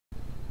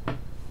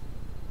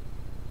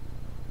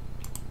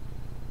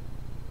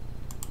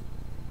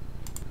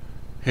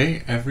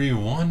Hey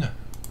everyone,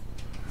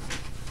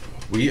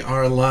 we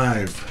are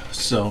live.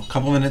 So a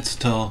couple minutes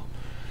till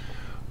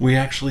we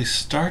actually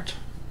start,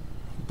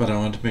 but I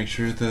wanted to make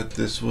sure that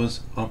this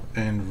was up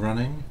and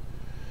running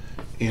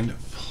in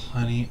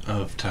plenty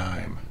of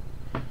time,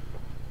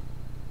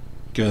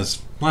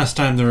 because last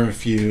time there were a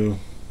few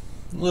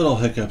little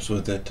hiccups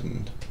with it,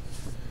 and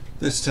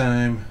this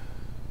time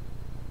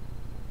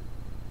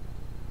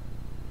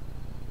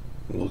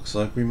looks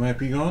like we might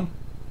be going.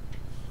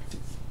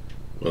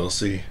 We'll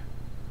see.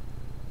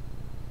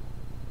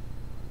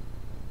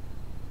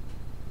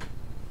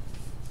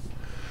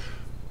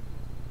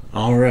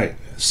 Alright,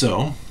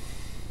 so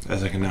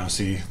as I can now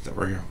see that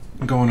we're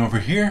going over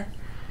here,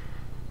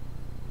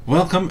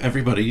 welcome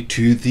everybody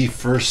to the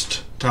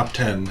first top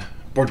 10,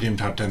 board game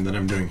top 10 that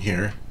I'm doing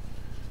here.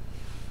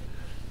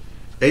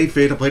 A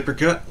Fatal Paper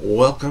Cut,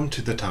 welcome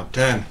to the top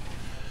 10.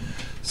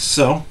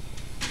 So,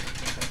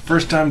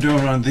 first time doing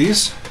one of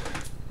these,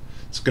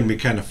 it's going to be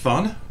kind of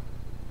fun.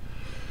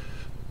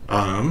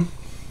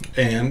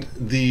 And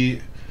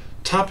the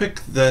topic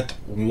that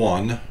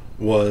won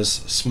was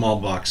small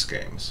box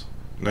games.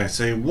 And I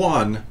say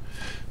won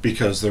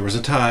because there was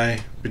a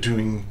tie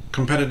between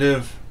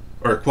competitive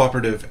or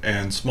cooperative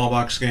and small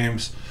box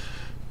games.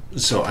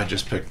 So I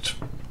just picked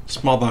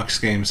small box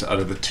games out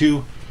of the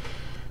two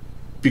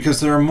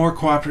because there are more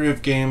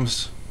cooperative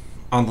games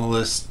on the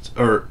list,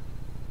 or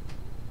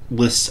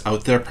lists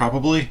out there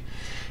probably.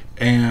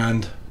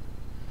 And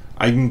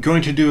I'm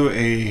going to do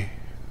a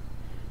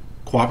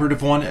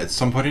cooperative one at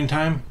some point in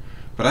time,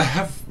 but I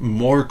have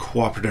more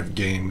cooperative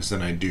games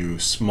than I do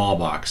small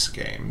box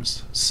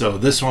games, so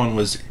this one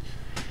was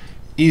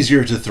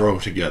easier to throw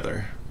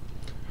together.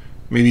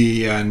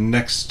 Maybe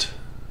next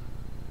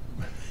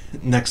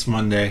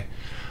Monday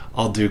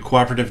I'll do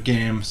cooperative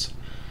games,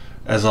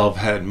 as I'll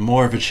have had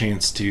more of a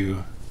chance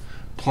to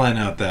plan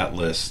out that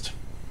list.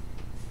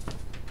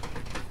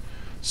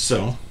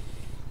 So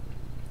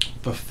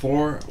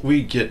before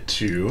we get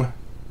to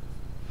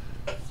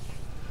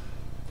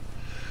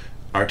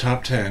our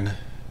top 10,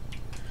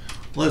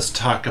 let's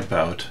talk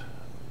about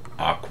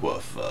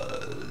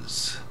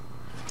Aquafuzz.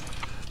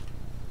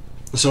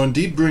 So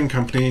Indeed Brewing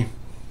Company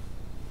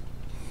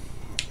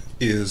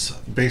is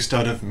based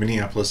out of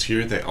Minneapolis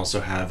here. They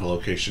also have a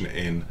location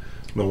in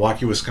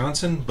Milwaukee,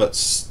 Wisconsin, but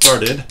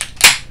started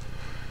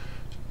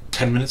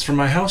 10 minutes from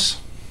my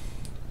house,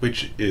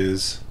 which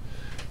is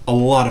a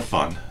lot of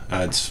fun.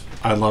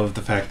 I love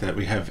the fact that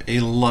we have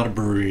a lot of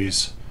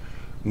breweries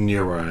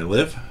near where I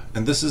live,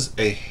 and this is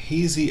a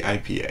hazy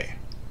IPA.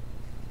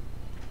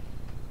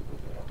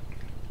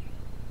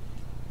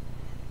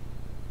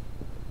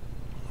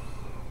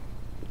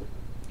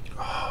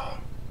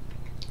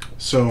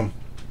 So,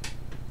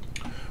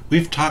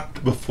 we've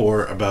talked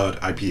before about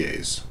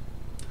IPAs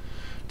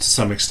to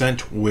some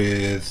extent,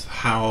 with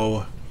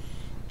how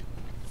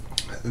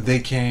they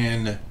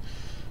tend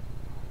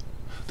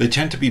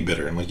to be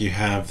bitter, and like you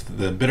have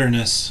the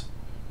bitterness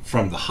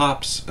from the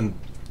hops,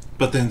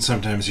 but then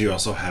sometimes you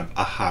also have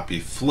a hoppy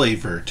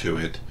flavor to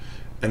it,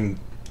 and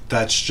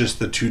that's just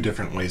the two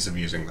different ways of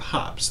using the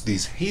hops.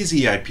 These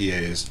hazy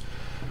IPAs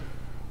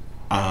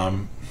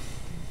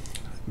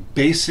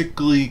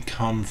basically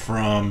come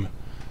from,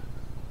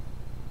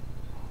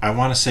 I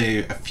want to say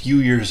a few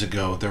years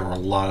ago, there were a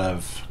lot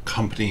of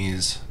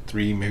companies,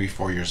 3, maybe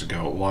 4 years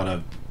ago, a lot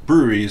of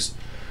breweries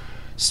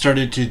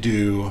started to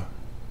do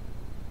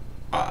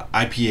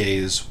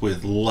IPAs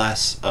with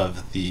less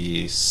of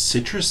the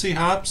citrusy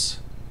hops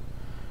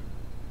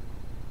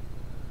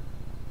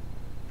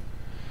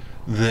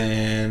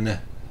than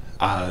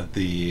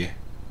the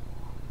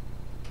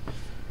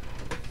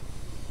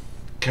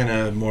kind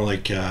of more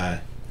like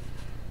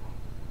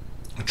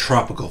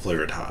tropical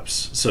flavored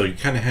hops. So you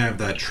kind of have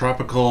that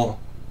tropical,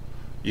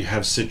 you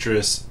have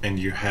citrus, and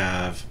you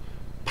have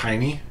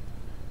piney.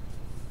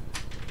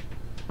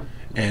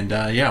 And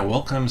yeah,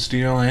 welcome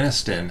Studio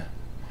Aniston.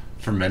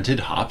 Fermented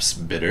hops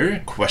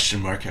bitter?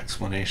 Question mark,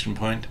 exclamation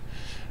point.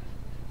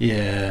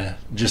 Yeah,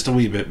 just a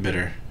wee bit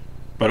bitter,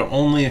 but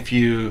only if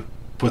you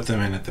put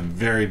them in at the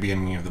very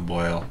beginning of the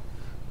boil.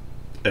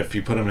 If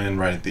you put them in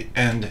right at the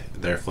end,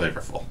 they're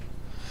flavorful.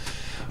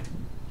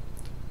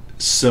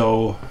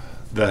 So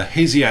the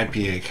hazy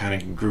IPA kind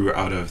of grew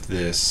out of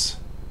this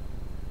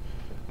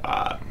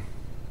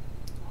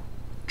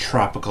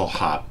tropical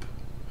hop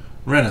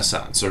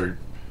renaissance, or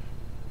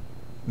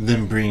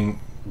them being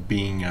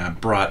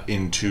brought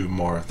into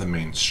more of the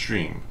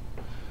mainstream.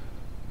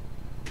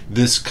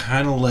 This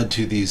kind of led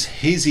to these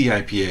hazy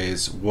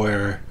IPAs,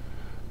 where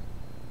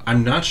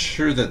I'm not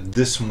sure that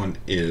this one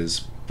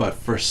is, but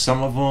for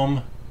some of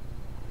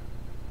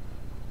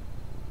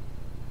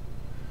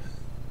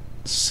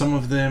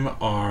them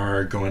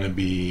are going to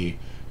be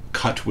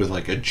cut with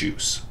like a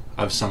juice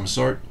of some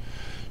sort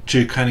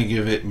to kind of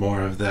give it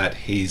more of that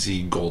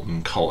hazy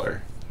golden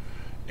color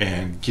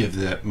and give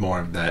that more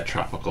of that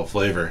tropical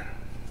flavor.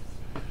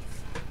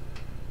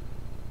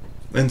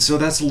 And so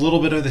that's a little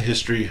bit of the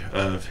history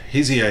of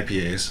hazy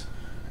IPAs,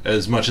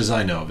 as much as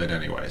I know of it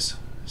anyways.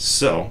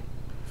 So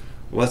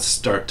let's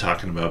start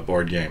talking about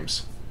board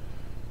games.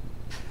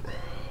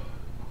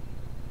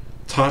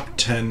 top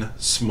 10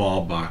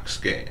 small box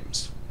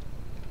games.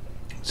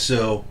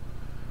 So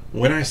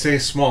when I say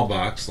small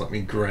box, let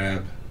me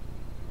grab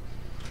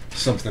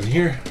something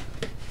here.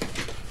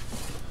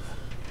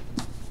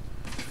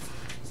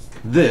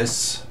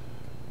 This,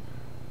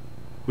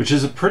 which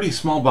is a pretty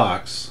small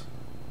box,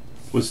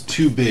 was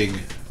too big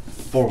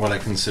for what I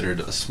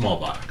considered a small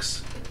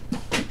box.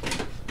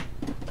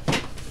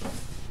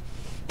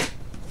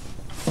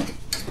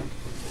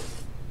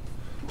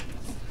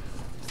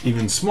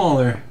 Even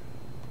smaller,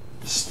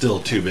 still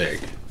too big.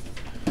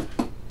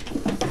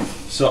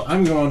 So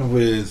I'm going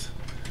with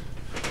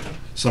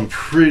some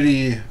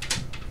pretty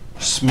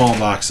small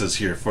boxes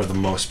here for the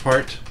most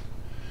part.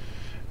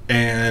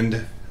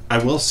 And I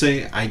will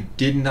say I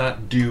did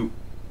not do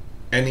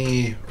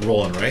any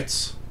roll and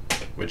writes,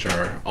 which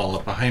are all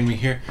up behind me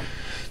here,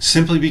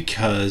 simply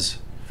because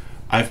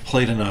I've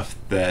played enough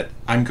that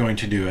I'm going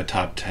to do a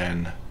top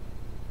 10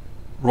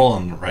 roll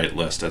and write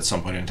list at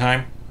some point in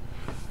time.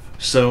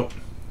 So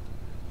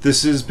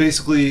this is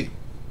basically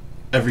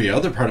every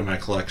other part of my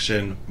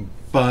collection,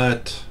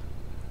 but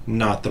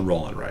not the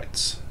roll and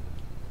writes.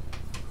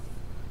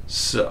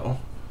 So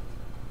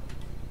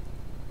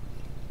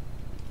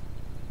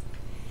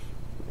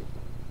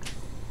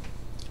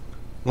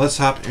let's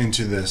hop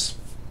into this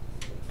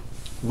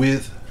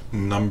with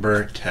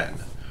number 10.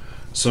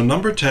 So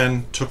number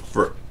 10 took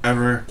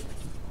forever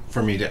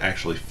for me to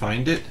actually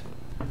find it.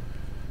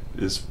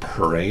 It is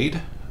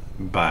Parade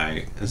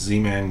by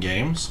Z-Man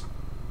Games.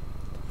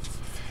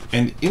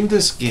 And in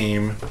this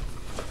game,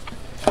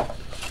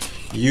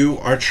 you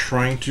are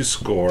trying to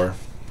score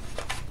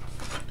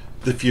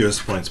the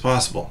fewest points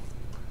possible.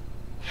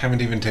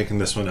 Haven't even taken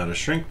this one out of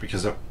Shrink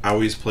because I've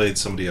always played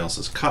somebody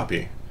else's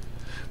copy.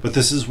 But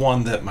this is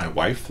one that my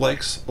wife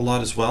likes a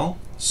lot as well,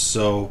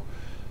 so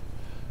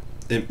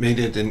it made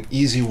it an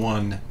easy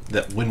one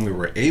that when we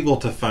were able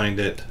to find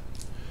it,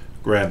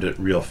 grabbed it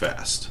real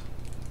fast.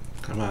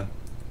 Come on.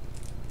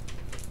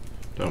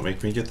 Don't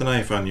make me get the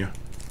knife on you.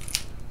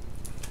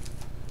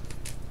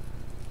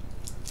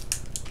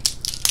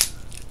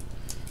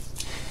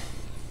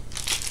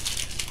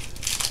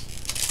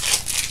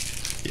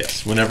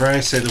 Yes, whenever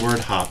I say the word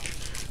hop,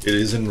 it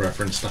is in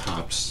reference to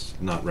hops,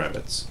 not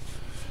rabbits.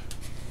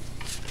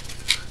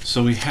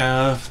 So we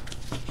have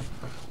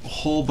a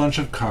whole bunch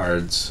of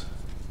cards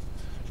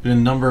in a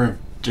number of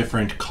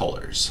different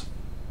colors.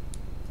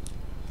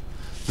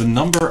 The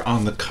number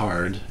on the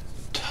card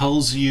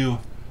tells you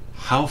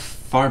how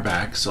far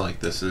back, so like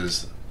this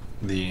is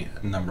the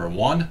number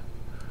 1.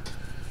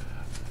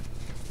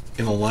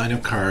 In a line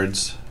of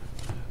cards,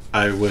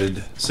 I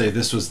would say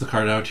this was the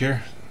card out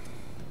here,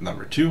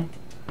 number 2.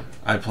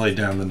 I play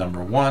down the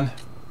number 1,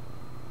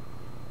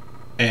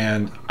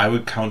 and I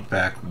would count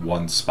back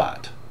 1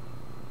 spot.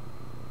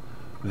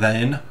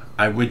 Then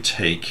I would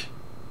take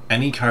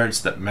any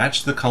cards that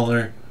match the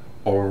color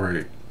or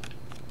were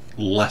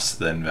less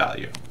than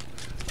value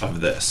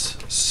of this.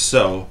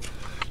 So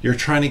you're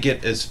trying to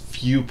get as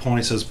few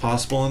points as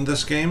possible in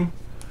this game.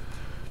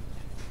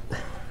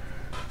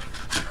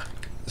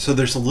 So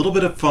there's a little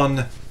bit of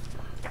fun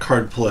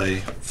card play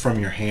from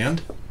your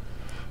hand,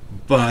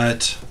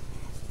 but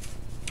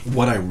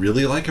what I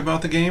really like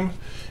about the game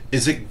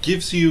is it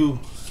gives you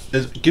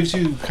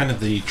kind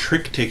of the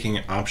trick-taking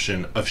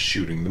option of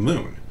shooting the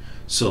moon.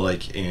 So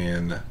like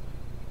in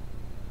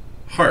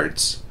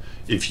Hearts,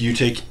 if you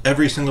take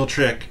every single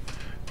trick,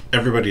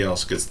 everybody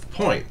else gets the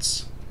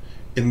points.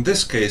 In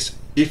this case,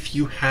 if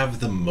you have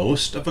the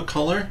most of a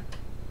color,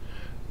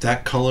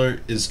 that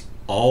color is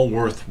all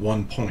worth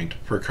 1 point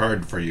per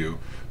card for you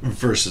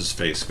versus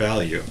face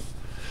value.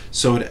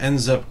 So it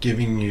ends up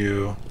giving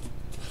you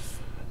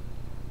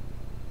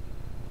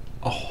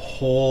a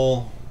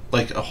whole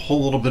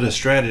little bit of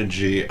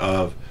strategy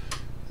of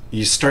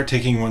you start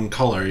taking one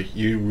color,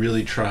 you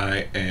really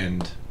try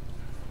and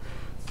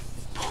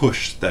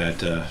push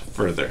that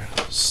further.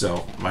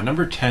 So my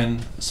number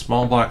 10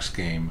 small box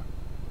game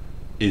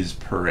is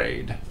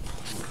Parade.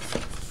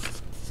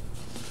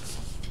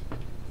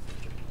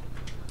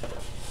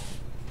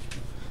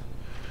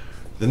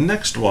 The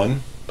next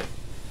one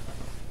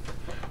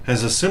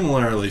has a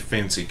similarly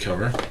fancy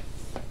cover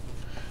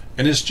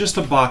and is just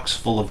a box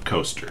full of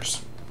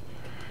coasters,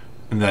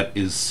 and that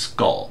is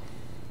Skull.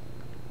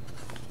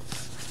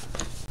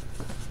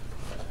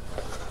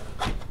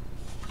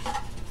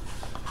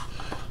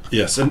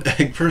 Yes, an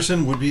egg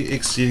person would be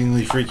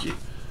exceedingly freaky.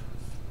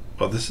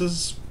 Oh, this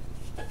is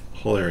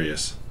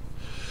hilarious.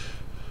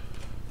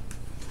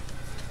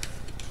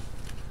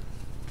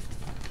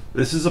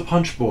 This is a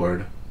punch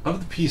board of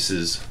the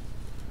pieces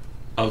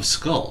of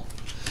Skull.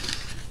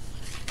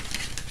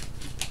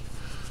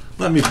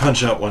 Let me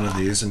punch out one of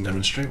these and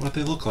demonstrate what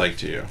they look like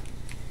to you.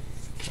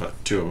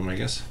 2 of them, I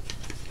guess.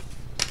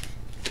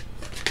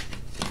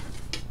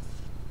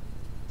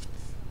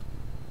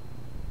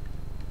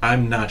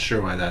 I'm not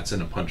sure why that's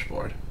in a punch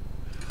board.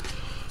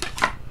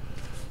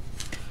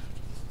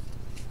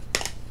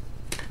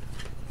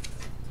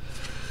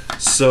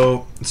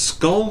 So,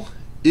 Skull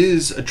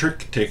is a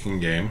trick-taking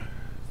game,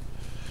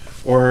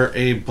 or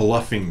a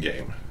bluffing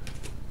game.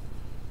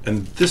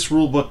 And this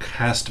rulebook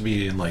has to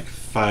be in like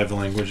 5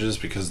 languages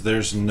because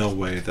there's no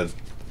way that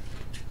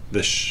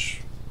this,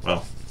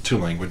 well, 2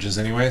 languages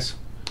anyways.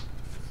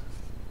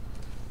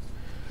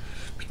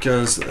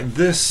 Because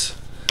this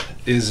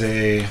is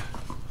a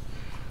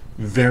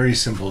very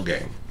simple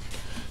game.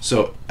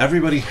 So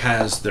everybody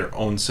has their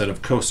own set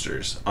of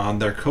coasters. On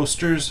their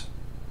coasters,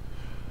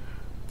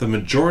 the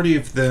majority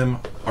of them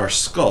are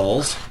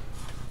skulls,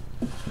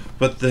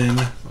 but then,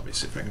 let me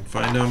see if I can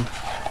find them.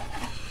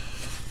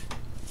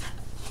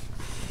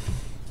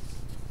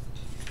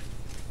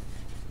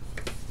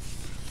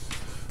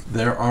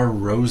 There are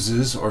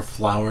roses or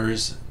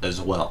flowers as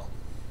well.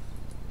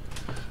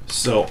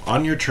 So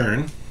on your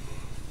turn,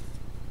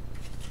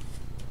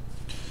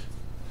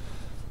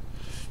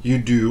 you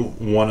do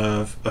one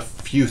of a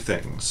few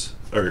things,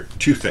 or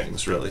 2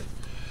 things really.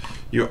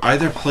 You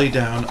either play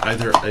down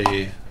either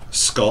a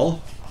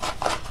skull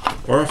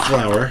or a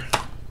flower.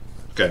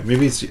 Okay,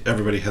 maybe it's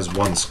everybody has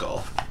 1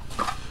 skull.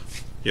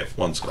 Yep,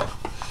 1 skull.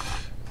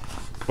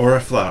 Or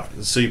a flower.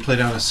 So you play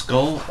down a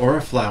skull or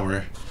a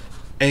flower,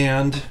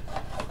 and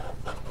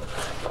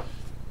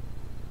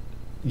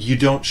you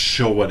don't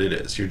show what it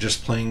is. You're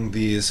just playing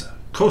these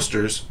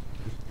coasters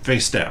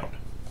face down.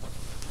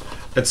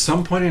 At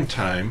some point in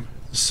time,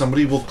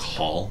 somebody will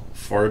call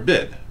for a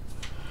bid.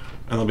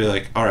 And they'll be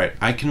like, all right,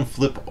 I can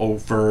flip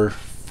over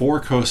 4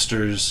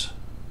 coasters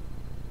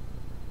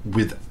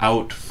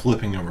without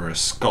flipping over a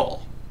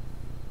skull.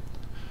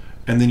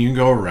 And then you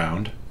go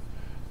around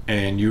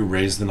and you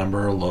raise the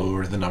number or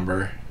lower the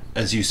number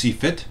as you see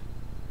fit.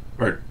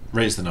 Or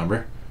raise the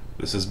number.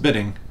 This is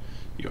bidding.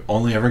 You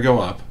only ever go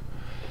up.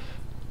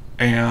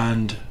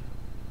 And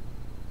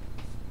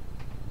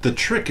the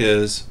trick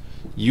is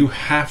you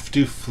have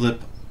to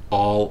flip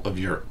all of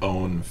your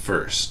own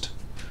first.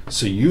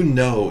 So you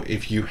know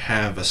if you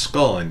have a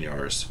skull in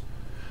yours,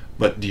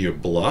 but do you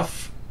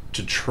bluff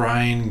to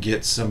try and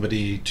get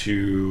somebody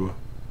to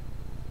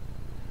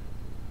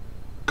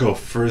go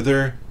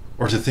further,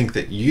 or to think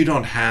that you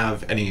don't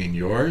have any in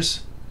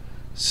yours,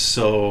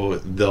 so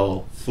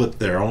they'll flip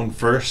their own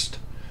first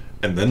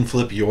and then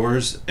flip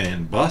yours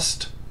and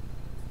bust?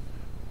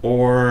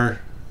 Or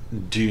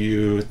do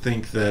you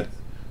think that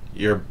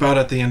you're about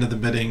at the end of the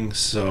bidding,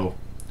 so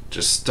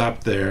just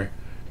stop there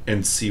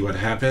and see what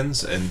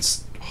happens and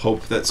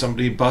hope that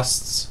somebody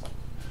busts?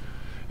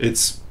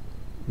 It's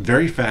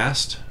very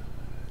fast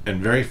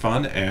and very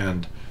fun,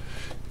 and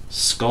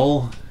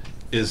Skull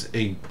is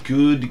a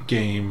good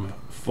game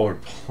for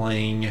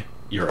playing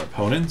your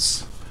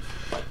opponents.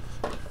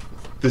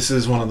 This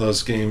is one of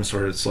those games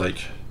where it's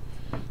like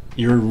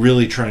you're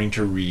really trying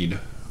to read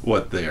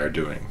what they are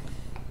doing.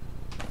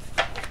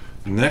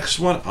 Next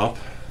one up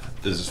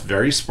is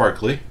very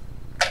sparkly,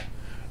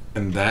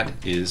 and that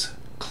is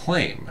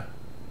Claim.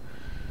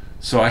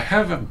 So I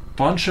have a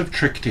bunch of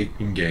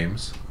trick-taking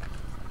games,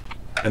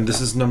 and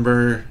this is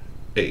number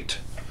 8.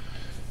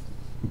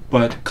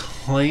 But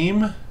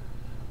Claim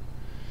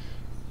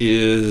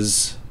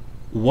is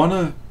one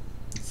of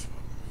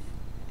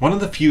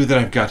the few that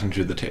I've gotten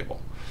to the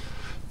table.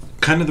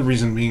 Kind of the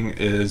reason being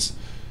is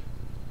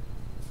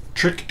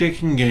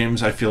trick-taking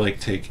games, I feel like,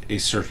 take a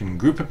certain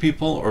group of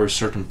people or a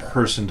certain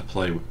person to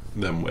play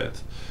them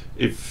with.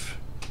 If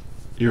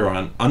you're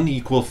on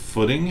unequal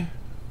footing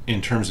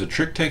in terms of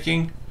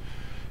trick-taking,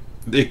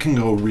 it can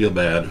go real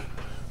bad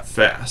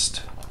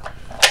fast.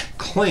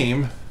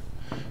 Claim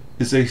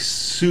is a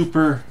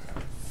super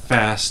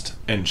fast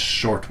and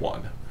short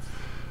one.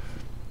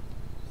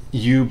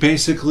 You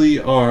basically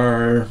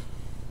are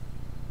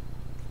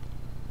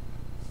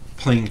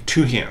playing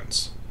 2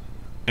 hands,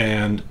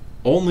 and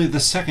only the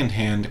second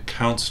hand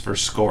counts for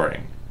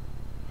scoring.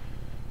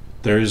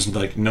 There is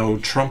like no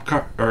trump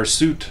card or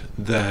suit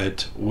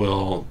that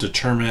will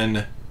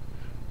determine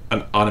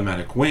an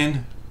automatic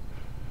win.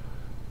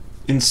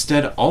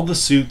 Instead, all the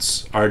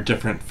suits are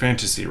different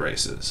fantasy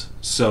races.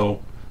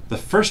 So the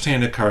first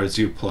hand of cards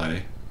you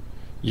play,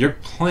 you're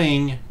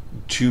playing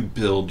to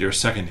build your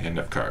second hand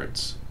of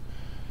cards.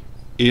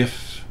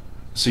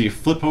 So you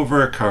flip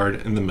over a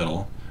card in the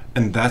middle,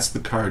 and that's the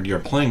card you're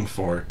playing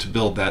for to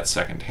build that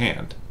second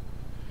hand.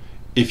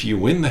 If you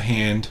win the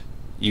hand,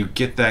 you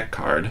get that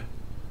card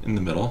in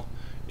the middle.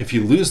 If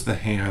you lose the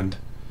hand,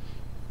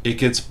 it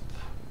gets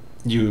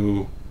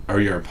you, or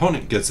your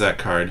opponent gets that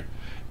card,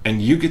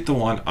 and you get the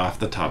one off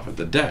the top of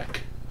the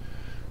deck.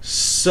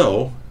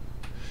 So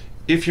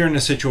if you're in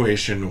a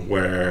situation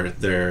where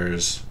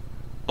there's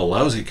a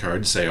lousy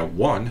card, say a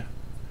 1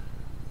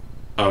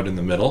 out in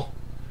the middle,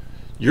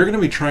 you're going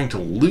to be trying to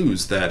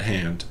lose that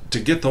hand to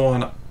get the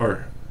one,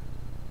 or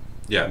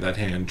yeah, that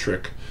hand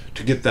trick,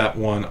 to get that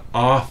one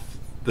off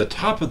the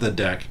top of the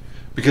deck,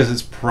 because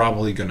it's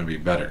probably going to be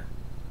better.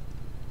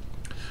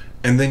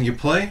 And then you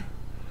play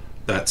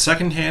that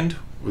second hand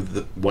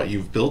with what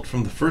you've built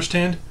from the first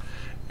hand,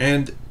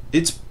 and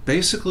it's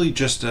basically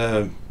just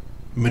a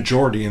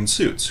majority in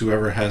suits.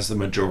 Whoever has the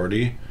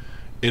majority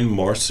in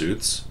more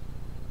suits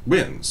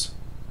wins.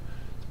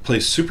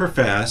 Plays super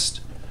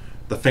fast.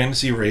 The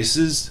fantasy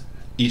races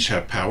each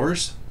have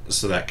powers,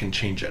 so that can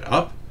change it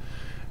up.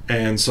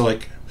 And so,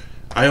 like,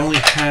 I only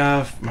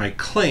have my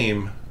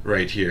claim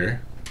right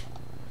here,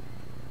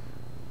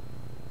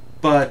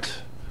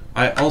 but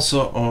I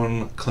also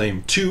own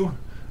claim 2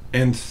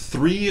 and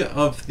 3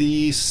 of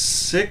the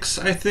 6,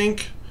 I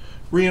think,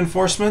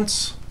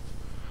 reinforcements,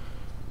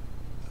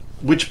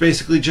 which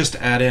basically just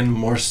add in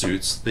more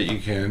suits that you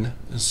can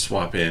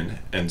swap in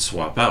and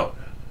swap out.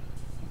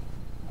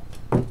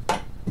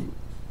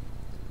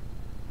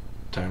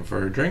 Time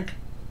for a drink.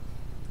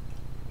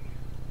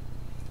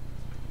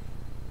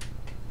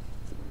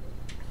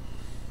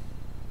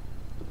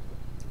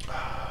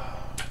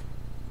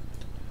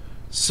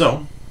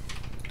 So,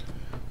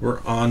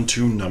 we're on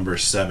to number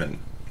 7.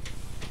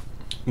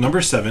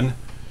 Number 7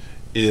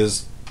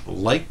 is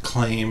like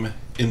claim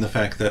in the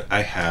fact that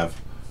I have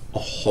a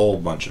whole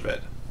bunch of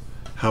it.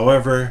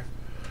 However,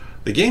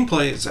 the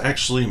gameplay is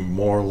actually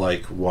more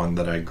like one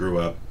that I grew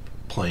up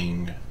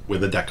playing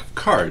with a deck of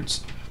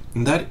cards,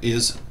 and that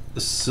is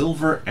the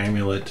Silver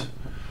Amulet,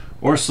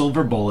 or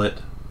Silver Bullet,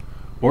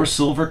 or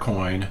Silver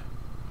Coin,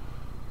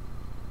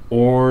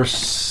 or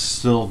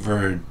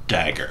Silver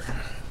Dagger.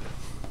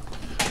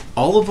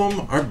 All of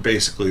them are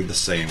basically the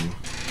same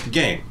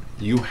game.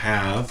 You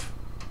have,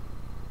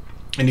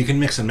 and you can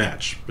mix and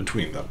match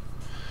between them.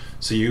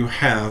 So you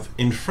have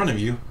in front of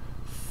you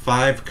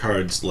 5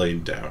 cards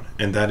laid down,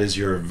 and that is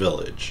your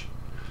village.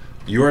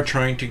 You are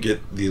trying to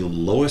get the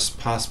lowest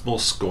possible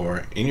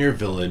score in your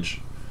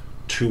village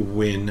to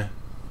win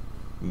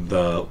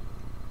the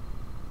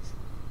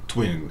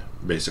twin,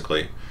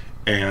 basically.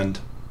 And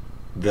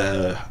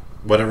the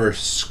whatever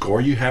score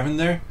you have in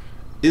there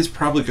is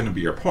probably going to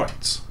be your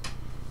points.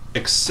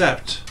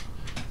 Except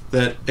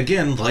that,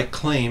 again, like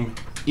claim,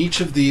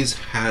 each of these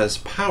has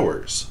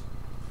powers.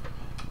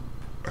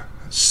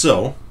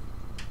 So,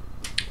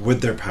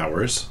 with their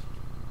powers,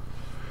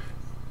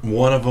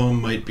 one of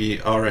them might be,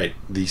 alright,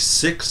 the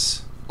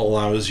 6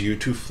 allows you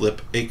to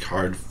flip a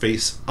card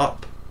face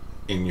up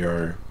in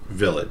your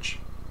village.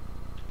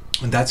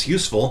 And that's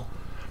useful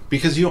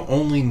because you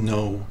only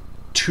know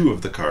 2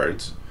 of the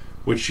cards,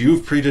 which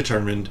you've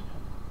predetermined,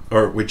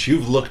 or which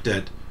you've looked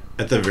at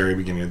the very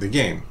beginning of the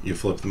game. You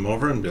flip them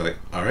over and be like,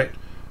 alright,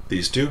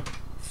 these 2,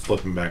 flip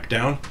them back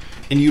down,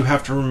 and you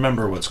have to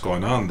remember what's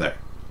going on there.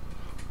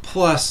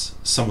 Plus,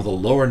 some of the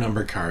lower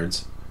number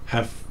cards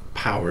have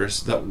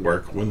powers that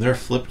work when they're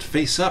flipped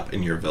face up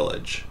in your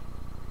village.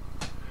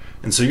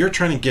 And so you're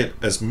trying to get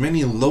as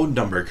many low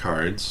number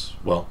cards,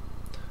 well,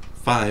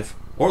 5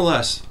 or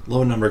less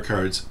low number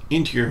cards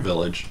into your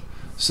village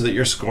so that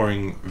you're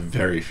scoring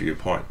very few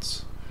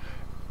points.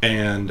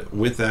 And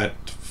with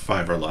that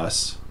 5 or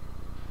less,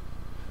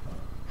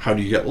 how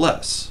do you get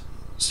less?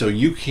 So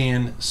you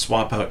can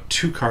swap out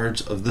 2 cards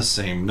of the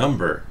same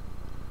number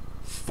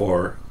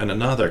for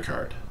another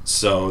card.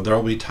 So there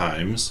will be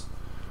times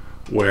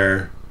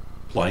where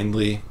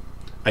blindly,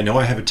 I know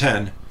I have a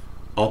 10,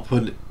 I'll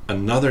put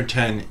another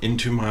 10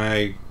 into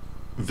my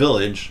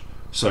village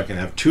so I can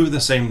have 2 of the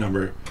same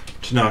number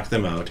to knock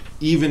them out,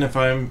 even if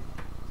I'm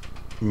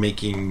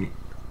making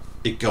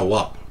it go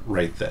up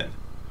right then.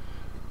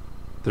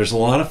 There's a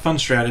lot of fun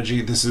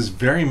strategy. This is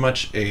very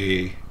much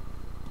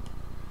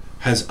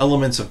has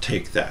elements of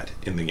take that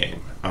in the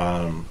game.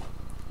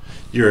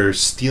 You're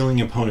stealing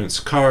opponents'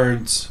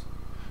 cards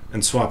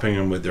and swapping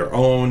them with your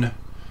own.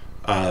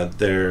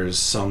 There's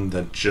some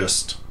that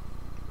just...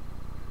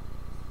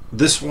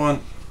 This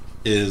one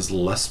is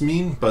less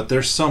mean, but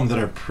there's some that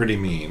are pretty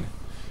mean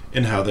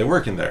in how they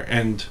work in there.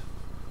 And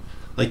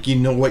like, you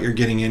know what you're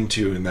getting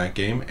into in that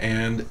game,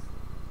 and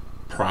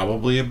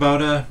probably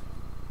about a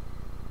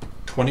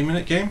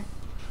 20-minute game,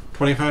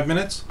 25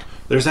 minutes.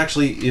 There's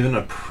actually even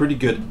a pretty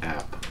good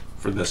app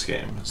for this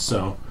game.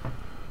 So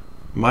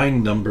my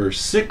number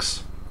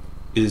 6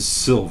 is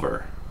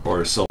Silver,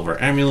 or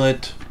Silver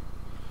Amulet,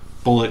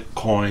 Bullet,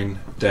 Coin,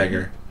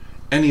 Dagger.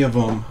 Any of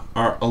them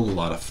are a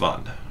lot of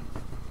fun.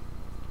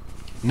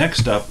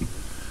 Next up,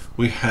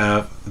 we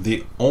have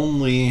the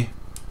only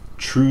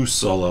true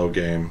solo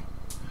game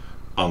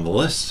on the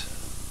list.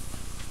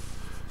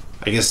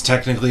 I guess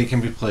technically it can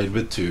be played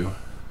with 2.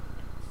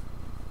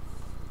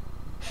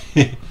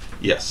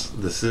 Yes,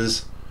 this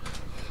is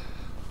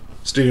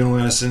Studio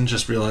Madison.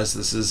 Just realized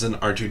this is an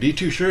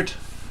R2-D2 shirt.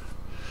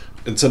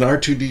 It's an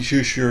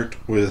R2-D2 shirt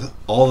with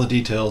all the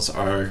details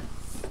are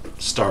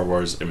Star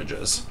Wars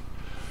images.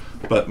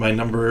 But my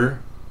number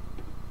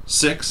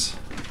 6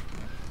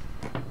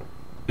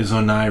 is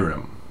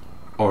Onirim,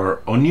 or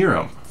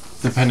Onirim,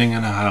 depending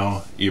on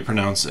how you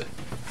pronounce it.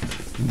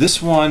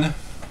 This one,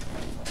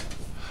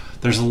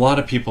 there's a lot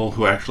of people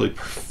who actually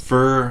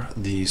prefer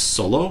the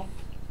solo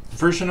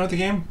version of the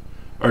game,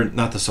 or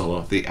not the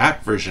solo, the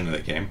app version of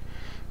the game,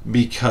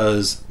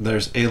 because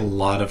there's a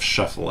lot of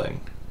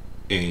shuffling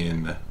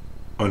in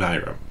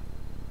Onirim.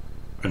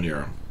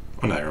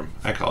 Onirim.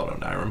 I call it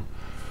Onirim.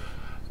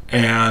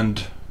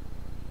 And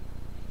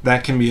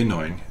that can be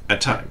annoying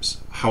at times.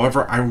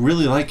 However, I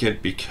really like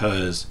it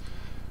because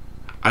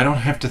I don't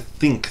have to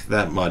think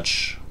that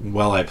much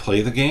while I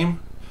play the game.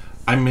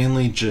 I'm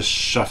mainly just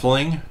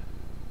shuffling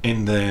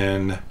and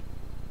then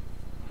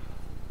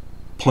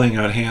playing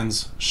out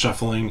hands,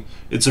 shuffling.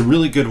 It's a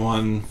really good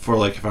one for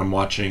like if I'm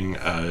watching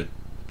a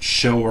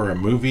show or a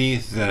movie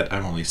that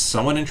I'm only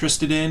somewhat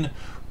interested in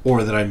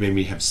or that I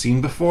maybe have seen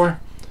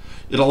before.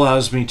 It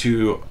allows me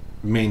to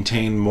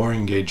maintain more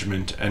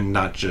engagement and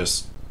not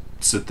just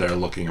sit there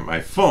looking at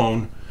my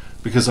phone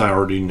because I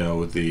already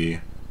know the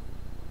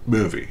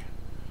movie.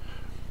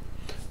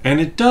 And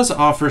it does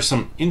offer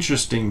some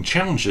interesting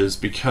challenges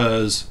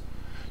because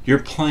you're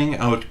playing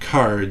out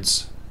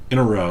cards in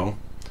a row,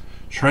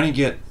 trying to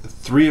get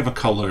 3 of a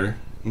color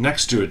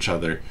next to each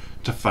other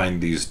to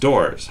find these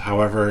doors.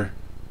 However,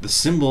 the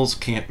symbols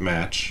can't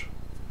match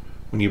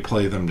when you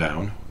play them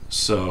down.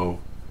 So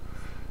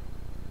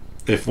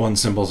if one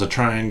symbol is a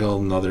triangle,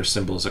 another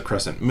symbol is a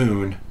crescent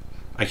moon,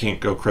 I can't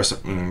go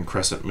crescent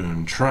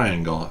moon,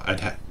 triangle.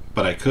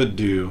 But I could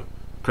do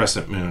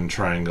crescent moon,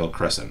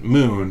 crescent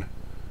moon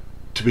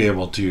to be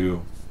able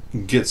to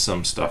get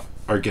some stuff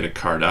or get a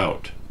card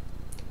out.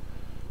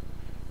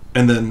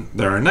 And then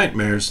there are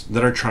nightmares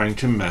that are trying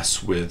to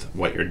mess with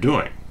what you're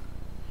doing.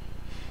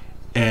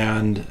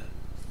 And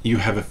you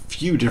have a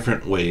few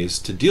different ways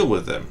to deal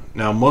with them.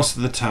 Now, most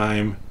of the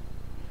time,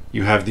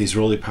 you have these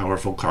really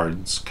powerful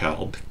cards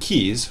called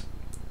keys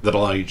that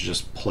allow you to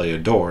just play a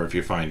door if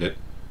you find it.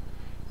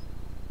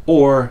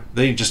 Or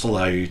they just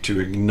allow you to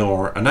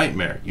ignore a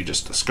nightmare. You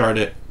just discard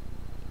it,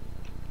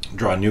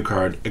 draw a new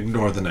card,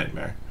 ignore the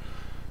nightmare.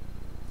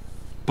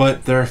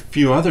 But there are a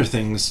few other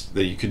things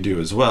that you could do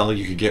as well.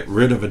 You could get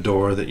rid of a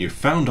door that you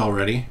found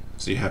already,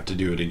 so you have to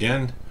do it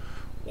again.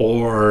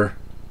 Or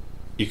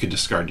you could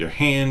discard your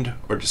hand,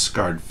 or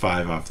discard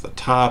 5 off the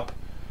top.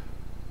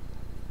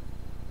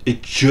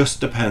 It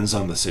just depends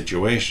on the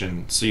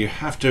situation, so you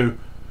have to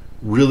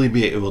really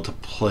be able to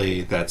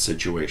play that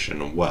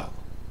situation well.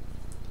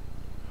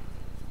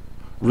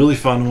 Really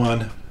fun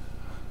one.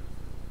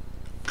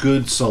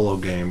 Good solo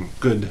game.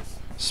 Good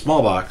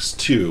small box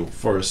too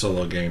for a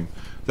solo game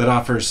that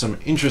offers some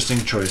interesting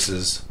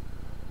choices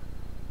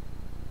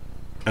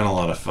and a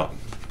lot of fun.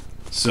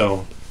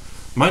 So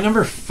my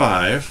number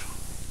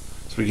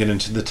 5, as we get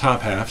into the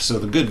top half, so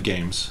the good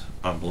games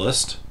on the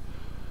list.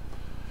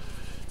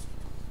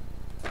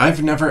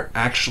 I've never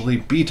actually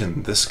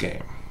beaten this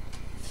game.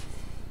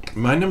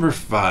 My number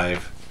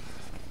 5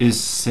 is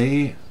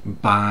Say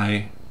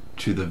Bye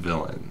to the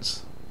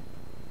Villains.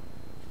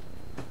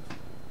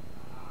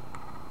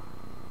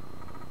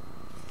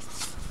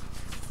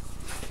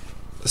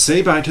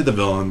 Say Bye to the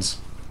Villains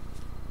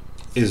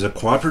is a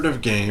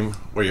cooperative game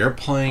where you're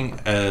playing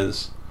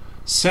as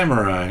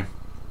samurai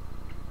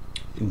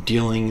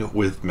dealing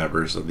with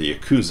members of the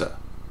Yakuza.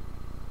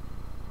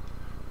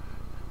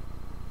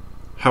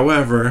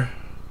 However,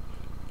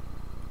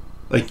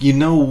 you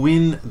know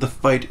when the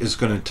fight is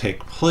going to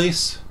take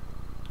place,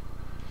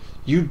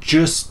 you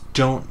just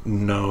don't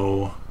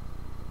know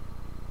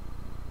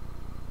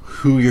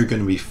who you're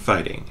going to be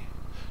fighting.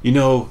 You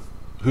know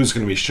who's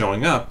going to be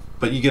showing up,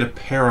 but you get a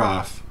pair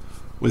off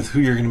with who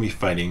you're going to be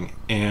fighting,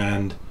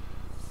 and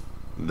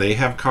they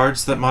have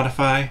cards that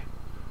modify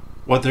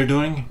what they're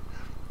doing,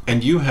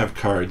 and you have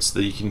cards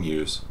that you can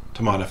use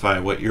to modify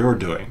what you're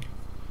doing.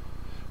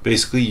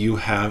 Basically, you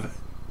have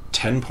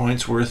 10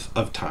 points worth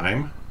of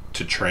time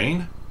to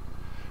train,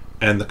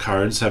 and the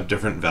cards have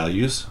different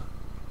values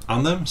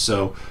on them.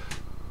 So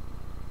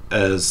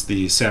as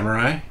the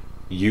samurai,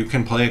 you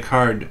can play a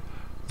card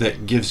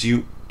that gives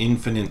you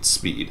infinite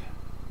speed.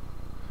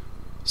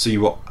 So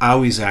you will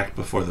always act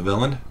before the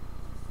villain,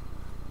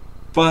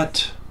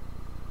 but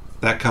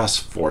that costs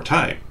 4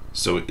 time.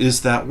 So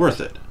is that worth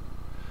it?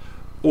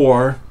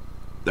 Or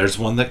there's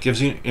one that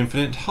gives you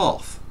infinite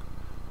health.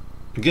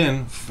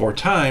 Again, 4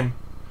 time,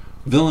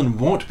 villain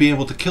won't be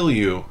able to kill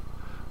you,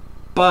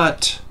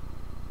 but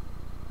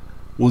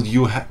will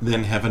you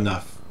then have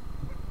enough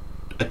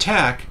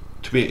attack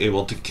to be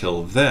able to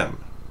kill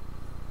them?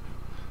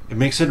 It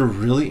makes it a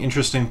really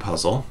interesting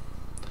puzzle,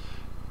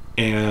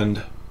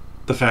 and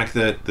the fact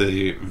that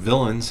the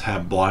villains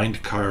have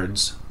blind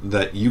cards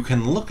that you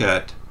can look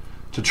at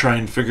to try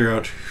and figure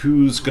out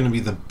who's going to be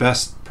the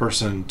best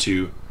person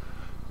to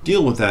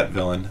deal with that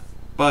villain.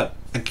 But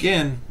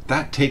again,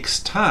 that takes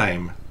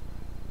time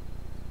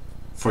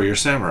for your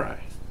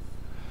samurai.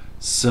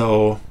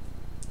 So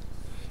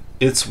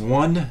it's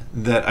one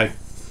that I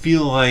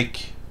feel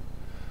like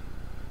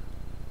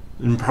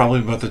in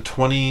probably about the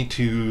 20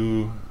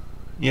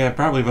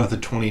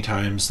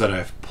 times that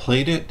I've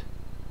played it,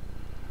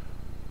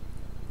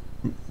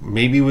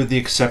 maybe with the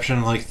exception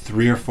of like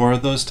 3 or 4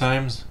 of those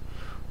times,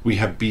 we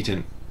have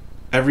beaten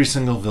every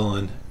single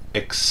villain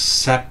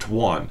except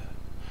one.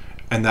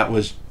 And that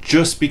was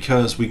just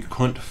because we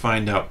couldn't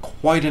find out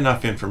quite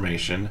enough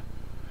information.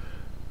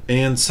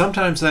 And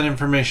sometimes that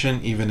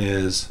information even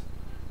is,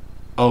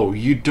 oh,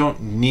 you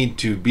don't need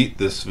to beat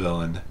this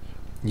villain,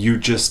 you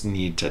just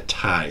need to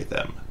tie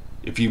them.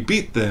 If you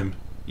beat them,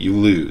 you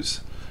lose.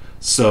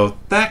 So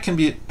that can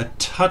be a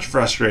touch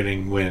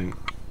frustrating when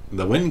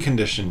the win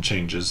condition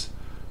changes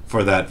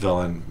for that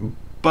villain,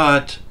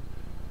 but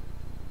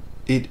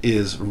it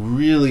is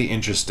really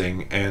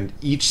interesting, and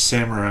each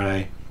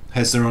samurai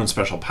has their own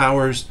special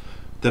powers,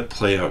 that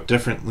play out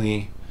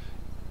differently.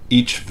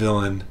 Each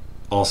villain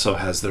also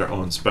has their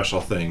own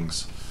special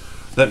things.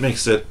 That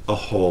makes it a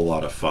whole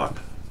lot of fun.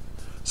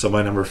 So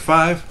my number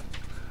 5,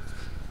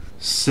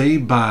 say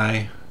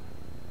bye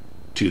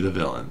to the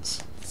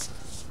villains.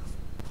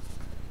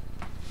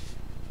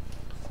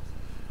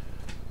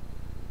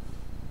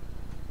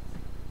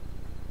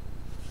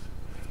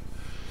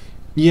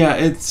 Yeah,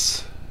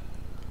 it's...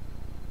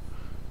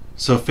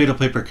 So Fatal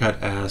Paper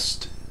Cut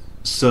asked,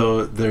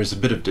 so there's a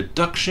bit of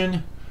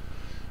deduction.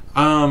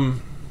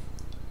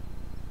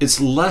 It's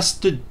less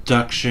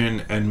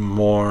deduction and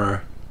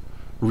more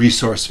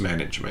resource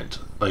management.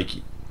 Like,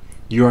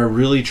 you are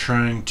really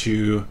trying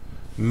to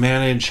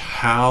manage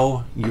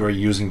how you are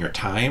using your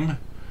time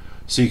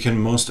so you can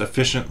most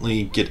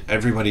efficiently get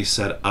everybody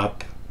set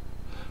up,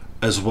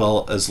 as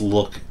well as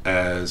look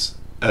at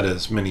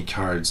as many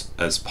cards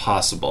as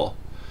possible.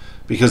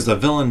 Because the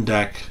villain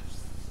deck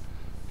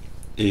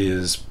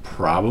is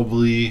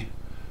probably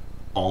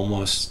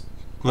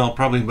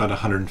probably about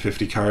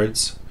 150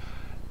 cards,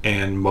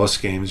 and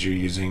most games you're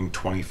using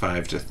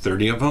 25 to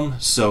 30 of them,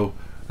 so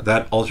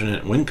that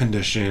alternate win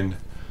condition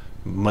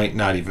might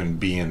not even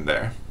be in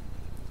there,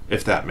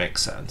 if that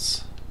makes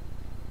sense.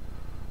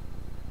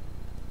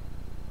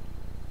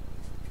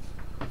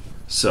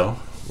 So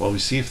while we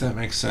see if that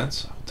makes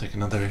sense, I'll take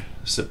another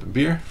sip of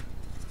beer,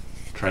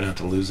 try not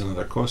to lose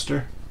another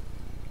coaster.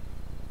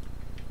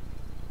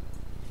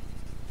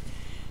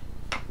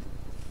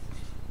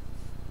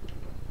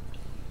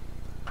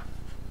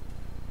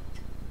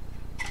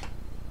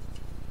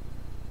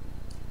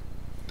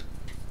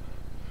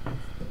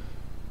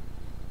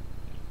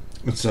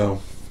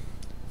 So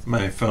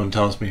my phone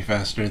tells me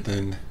faster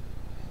than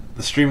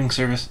the streaming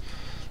service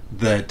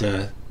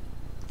that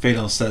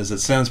Fatal says it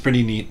sounds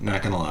pretty neat,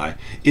 not gonna lie.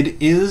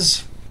 It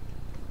is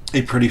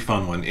a pretty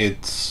fun one.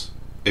 It's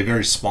a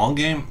very small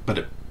game, but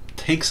it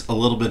takes a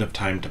little bit of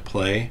time to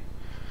play,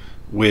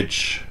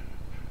 which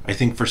I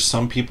think for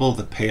some people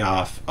the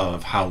payoff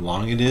of how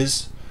long it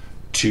is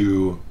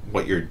to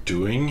what you're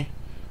doing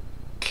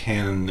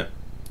can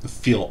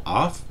feel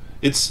off.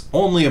 It's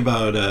only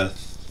about a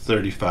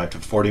 35 to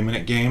 40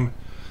 minute game,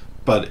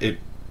 but it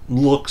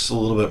looks a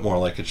little bit more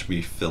like it should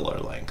be filler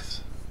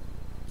length.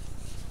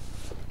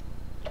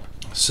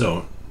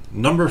 So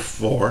number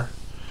 4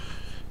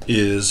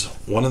 is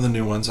one of the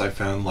new ones I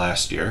found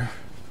last year,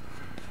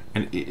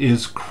 and it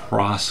is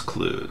Cross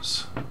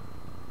Clues.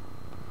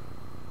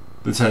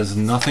 This has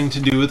nothing to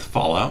do with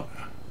Fallout,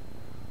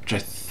 which I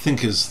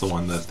think is the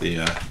one that the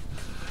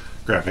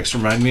graphics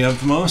remind me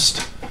of the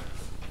most.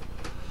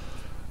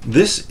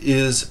 This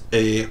is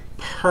a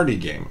party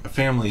game, a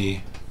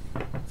family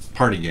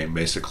party game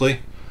basically,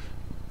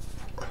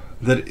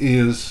 that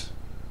is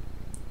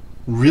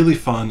really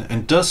fun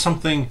and does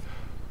something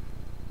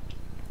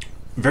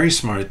very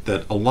smart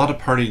that a lot of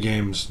party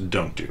games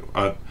don't do.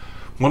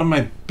 One of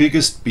my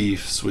biggest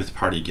beefs with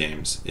party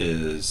games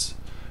is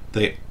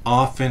they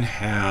often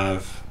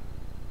have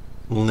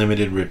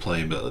limited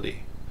replayability.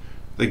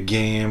 The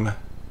game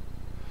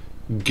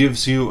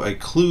gives you a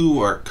clue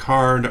or a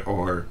card,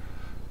 or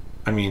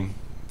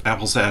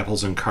Apples to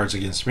Apples and Cards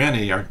Against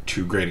Humanity are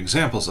two great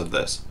examples of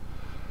this.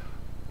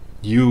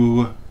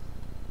 You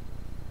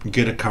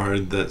get a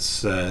card that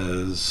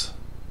says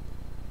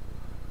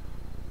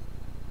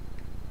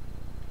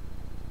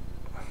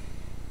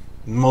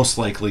most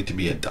likely to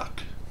be a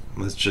duck.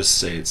 Let's just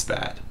say it's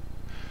that.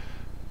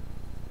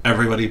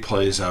 Everybody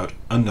plays out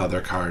another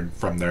card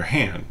from their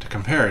hand to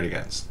compare it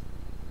against.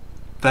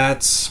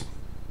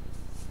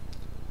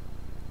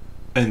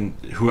 And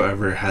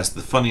whoever has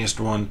the funniest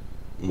one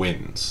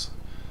wins.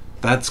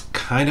 That's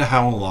kind of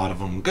how a lot of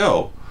them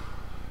go.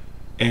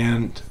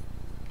 And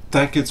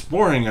that gets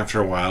boring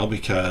after a while,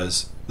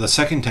 because the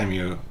second time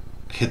you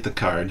hit the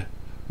card,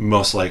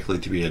 most likely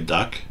to be a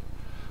duck,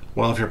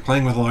 well, if you're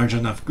playing with a large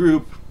enough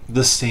group,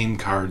 the same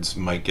cards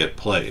might get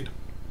played.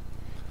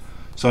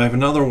 So I have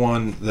another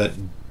one that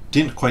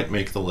didn't quite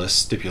make the list,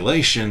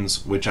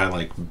 Stipulations, which I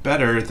like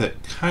better,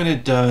 that kind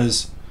of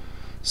does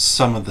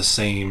some of the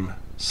same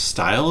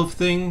style of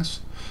things,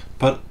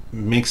 but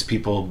makes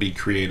people be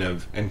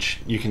creative, and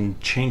you can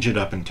change it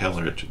up and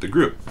tailor it to the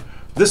group.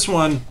 This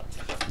one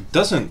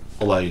doesn't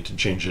allow you to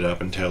change it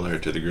up and tailor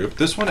it to the group.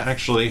 This one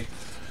actually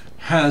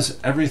has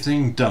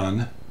everything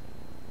done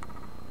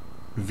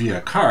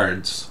via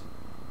cards,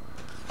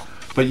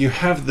 but you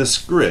have this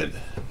grid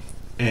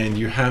and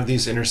you have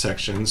these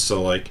intersections,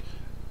 so like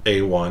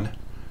A1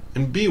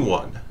 and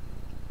B1.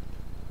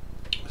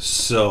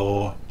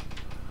 So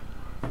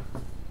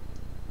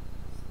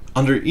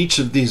under each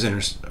of these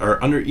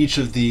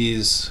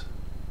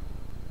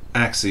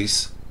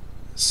axes,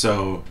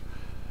 so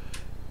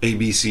A,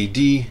 B, C,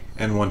 D,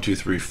 and 1, 2,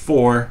 3,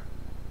 4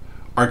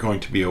 are going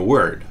to be a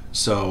word.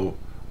 So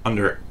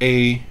under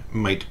A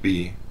might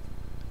be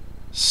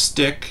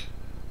stick,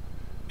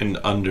 and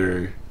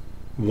under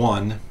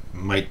 1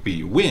 might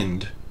be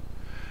wind,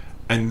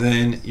 and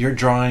then you're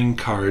drawing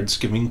cards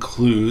giving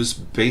clues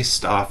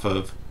based off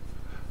of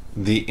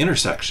the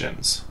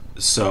intersections.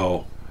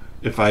 So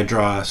if I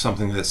draw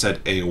something that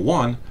said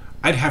A1,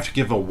 I'd have to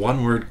give a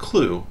one-word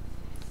clue,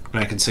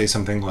 and I could say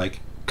something like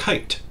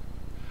kite.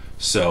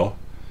 So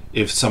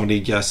if somebody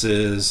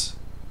guesses,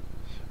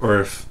 or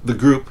if the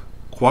group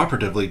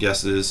cooperatively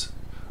guesses,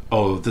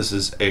 oh, this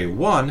is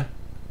A1,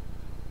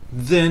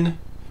 then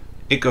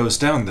it goes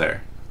down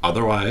there.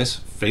 Otherwise,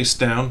 face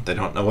down, they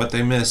don't know what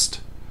they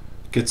missed,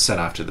 gets set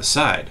off to the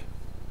side.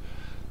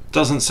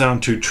 Doesn't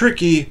sound too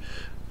tricky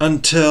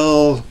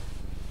until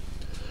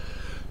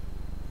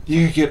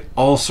you get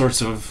all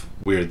sorts of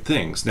weird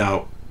things.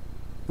 Now,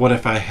 what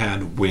if I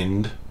had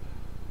wind,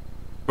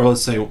 or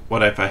let's say,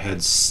 what if I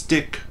had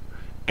stick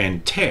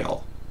and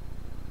tail,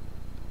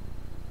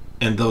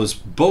 and those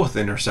both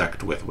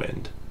intersect with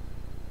wind?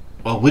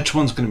 Well, which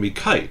one's going to be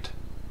kite?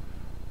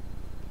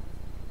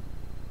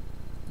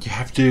 You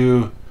have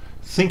to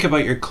think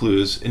about your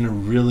clues in a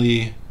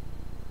really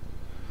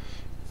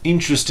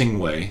interesting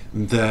way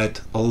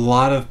that a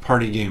lot of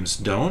party games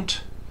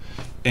don't,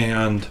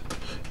 and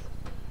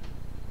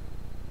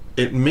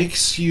it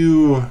makes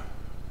you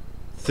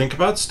think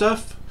about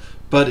stuff,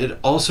 but it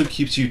also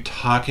keeps you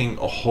talking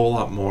a whole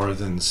lot more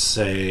than,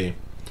 say,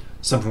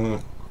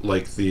 something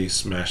like the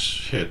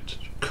smash hit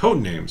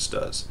Codenames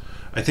does.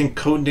 I think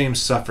Codenames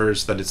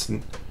suffers that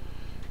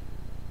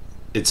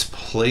it's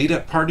played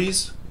at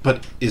parties,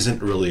 but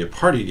isn't really a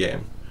party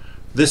game.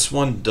 This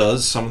one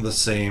does some of the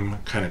same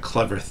kind of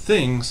clever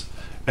things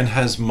and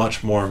has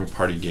much more of a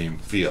party game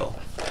feel.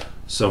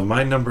 So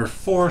my number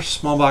 4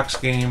 small box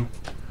game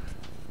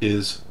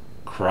is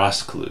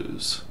Cross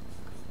Clues.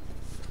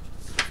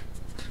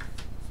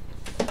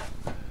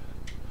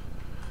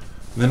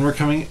 Then we're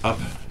coming up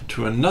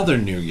to another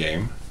new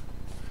game,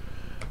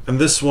 and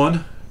this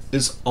one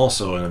is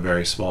also in a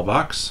very small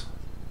box.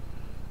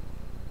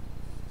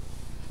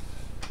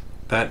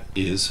 That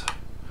is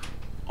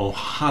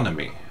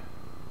Ohanami.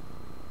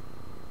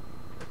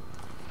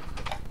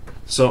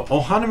 So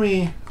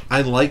Ohanami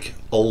I like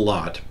a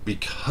lot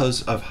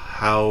because of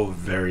how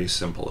very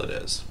simple it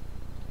is.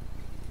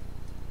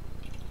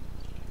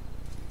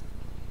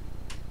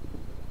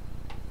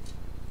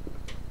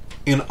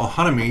 In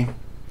Ohanami,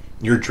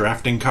 you're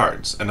drafting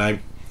cards, and I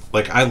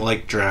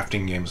like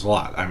drafting games a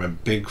lot. I'm a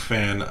big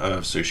fan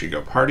of Sushi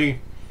Go Party.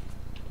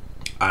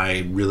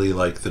 I really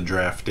like the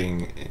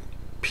drafting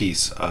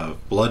piece of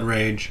Blood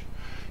Rage,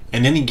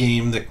 and any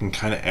game that can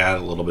kind of add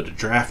a little bit of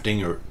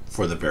drafting or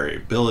for the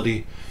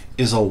variability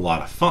is a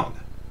lot of fun.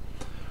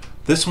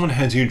 This one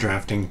has you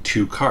drafting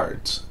 2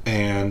 cards,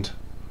 and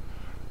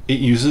it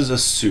uses a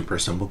super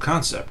simple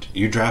concept.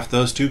 You draft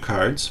those 2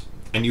 cards,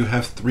 and you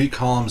have 3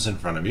 columns in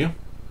front of you,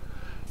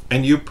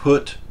 and you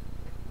put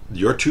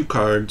your 2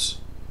 cards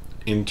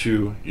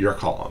into your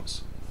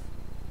columns.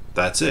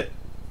 That's it.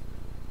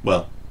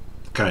 Well,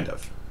 kind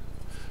of.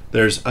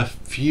 There's a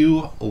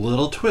few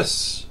little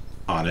twists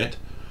on it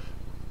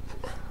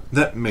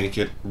that make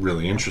it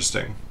really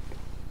interesting.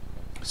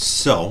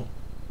 So,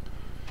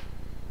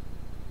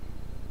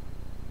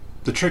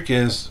 the trick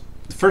is,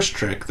 the first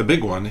trick, the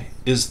big one,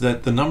 is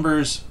that the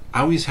numbers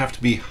always have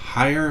to be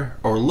higher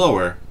or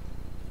lower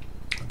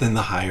than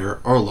the higher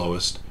or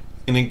lowest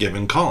in a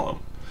given column.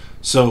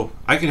 So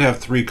I could have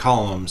 3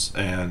 columns,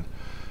 and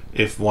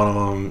if one of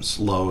them's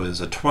low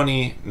is a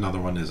 20, another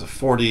one is a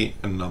 40,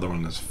 and another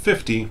one is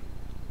 50,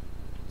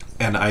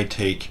 and I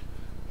take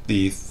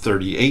the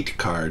 38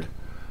 card,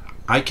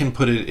 I can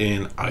put it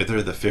in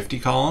either the 50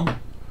 column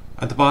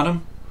at the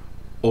bottom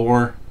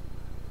or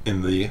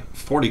in the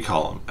 40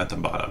 column at the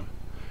bottom.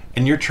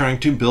 And you're trying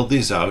to build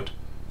these out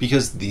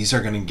because these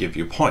are going to give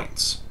you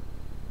points.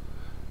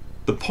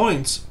 The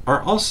points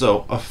are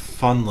also a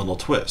fun little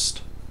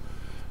twist.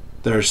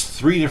 There's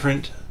 3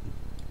 different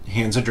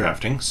hands of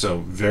drafting, so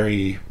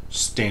very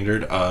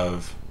standard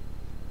of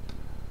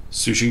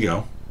Sushi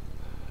Go,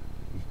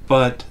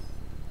 but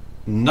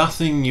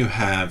nothing you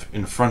have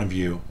in front of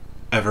you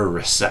ever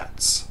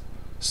resets.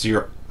 So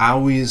you're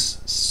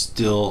always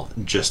still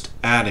just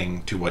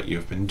adding to what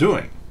you've been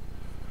doing.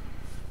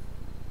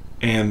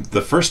 And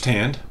the first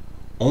hand,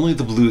 only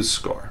the blues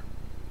score,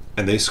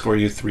 and they score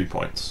you 3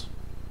 points.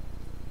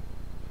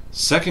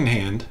 Second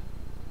hand,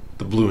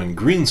 the blue and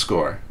green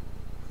score.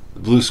 The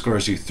blue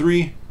scores you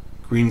 3,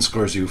 green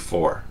scores you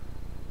 4.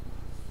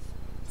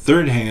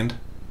 Third hand,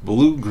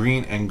 blue,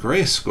 green, and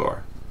gray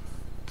score.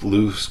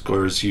 Blue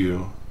scores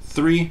you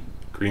 3,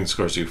 green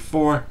scores you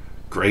 4,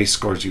 gray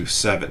scores you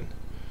 7.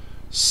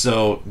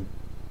 So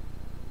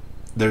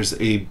there's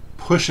a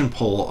push and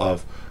pull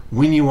of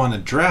when you want to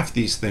draft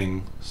these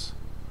things,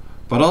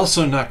 but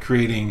also not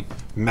creating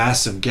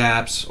massive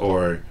gaps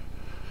or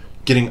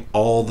getting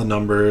all the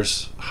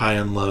numbers, high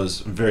and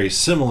lows, very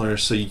similar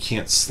so you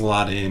can't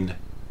slot in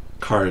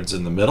cards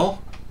in the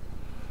middle.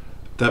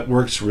 That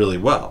works really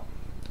well.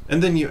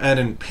 And then you add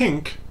in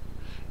pink,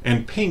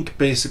 and pink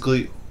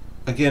basically,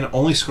 again,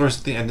 only scores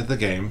at the end of the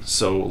game,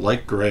 so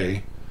like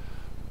gray,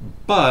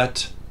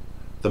 but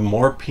the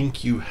more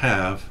pink you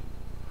have,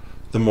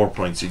 the more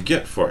points you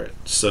get for it.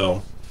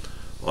 So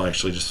I'll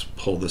actually just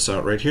pull this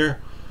out right here.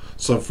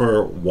 So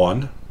for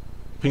 1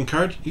 pink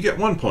card, you get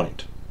 1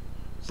 point.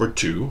 For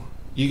 2,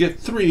 you get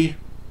 3.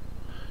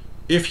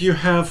 If you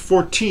have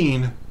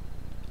 14,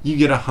 you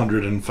get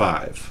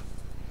 105.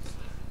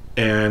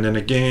 And in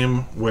a game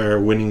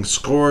where winning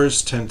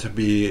scores tend to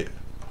be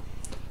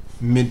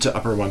mid to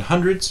upper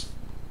 100s,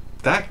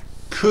 that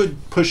could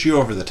push you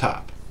over the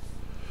top.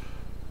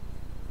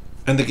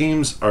 And the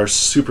games are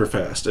super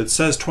fast. It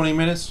says 20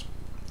 minutes.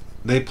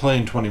 They play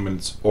in 20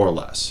 minutes or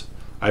less.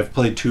 I've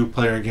played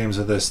 2-player games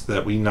of this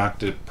that we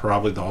knocked it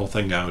probably the whole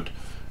thing out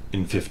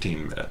in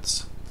 15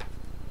 minutes.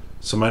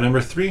 So my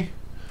number 3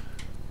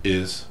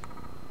 is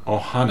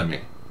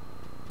Ohanami.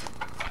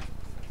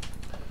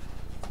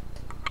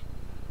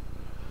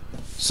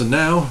 So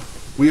now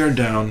we are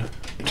down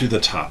to the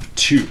top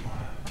 2.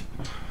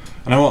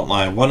 And I won't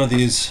lie, one of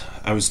these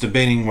I was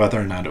debating whether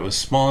or not it was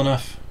small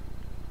enough,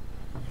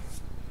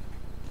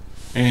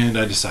 and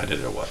I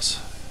decided it was.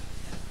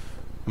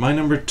 My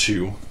number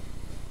 2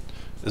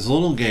 is a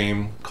little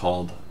game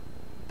called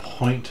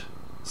Point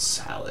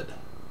Salad.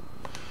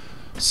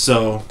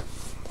 So,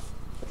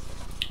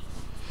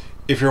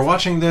 if you're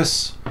watching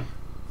this,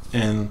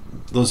 and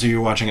those of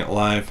you watching it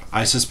live,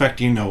 I suspect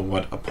you know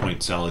what a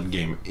point salad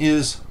game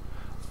is.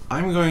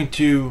 I'm going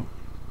to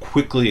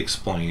quickly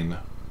explain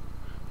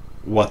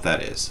what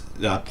that is.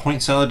 A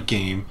point salad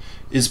game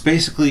is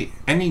basically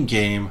any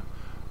game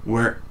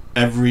where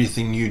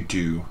everything you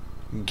do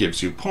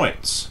gives you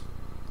points.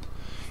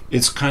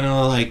 It's kind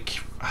of like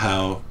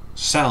how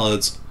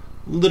salads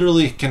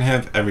literally can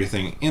have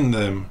everything in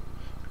them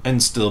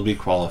and still be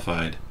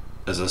qualified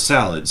as a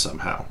salad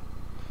somehow.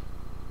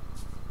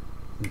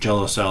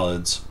 Jello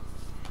salads,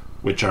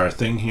 which are a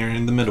thing here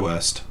in the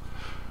Midwest,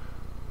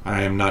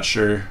 I am not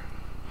sure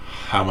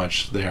how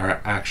much they are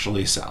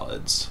actually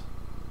salads.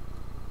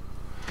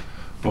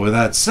 But with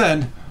that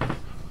said,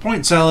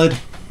 point salad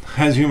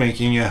has you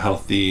making a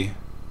healthy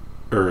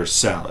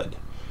salad.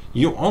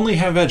 You only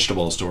have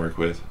vegetables to work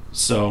with,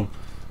 so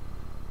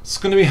it's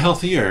going to be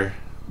healthier,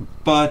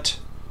 but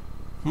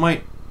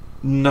might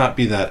not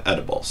be that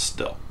edible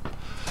still.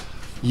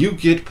 You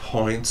get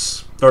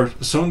points,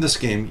 so in this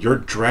game, you're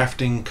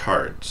drafting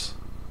cards,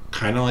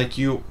 kind of like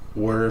you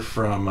were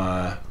from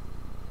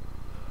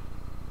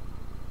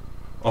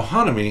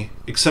Ohanami,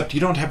 except you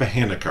don't have a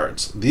hand of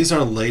cards. These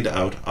are laid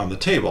out on the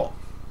table,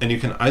 and you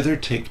can either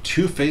take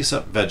 2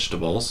 face-up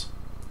vegetables,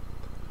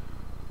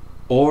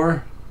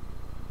 or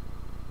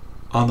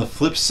on the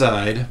flip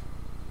side,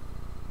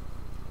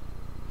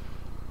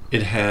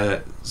 it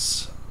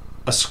has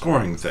a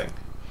scoring thing.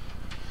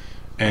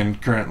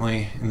 And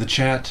currently in the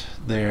chat,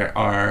 they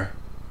are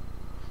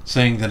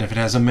saying that if it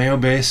has a mayo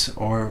base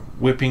or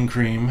whipping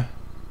cream,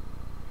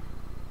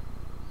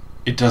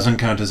 it doesn't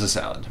count as a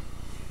salad.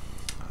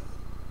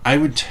 I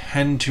would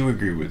tend to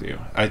agree with you.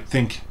 I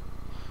think,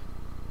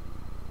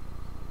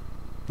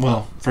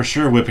 well, for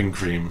sure whipping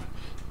cream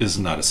is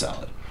not a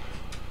salad.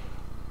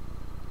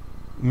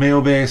 Mayo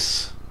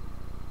base,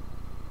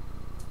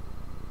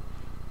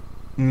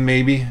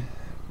 maybe.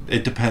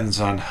 It depends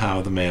on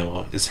how the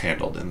mayo is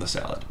handled in the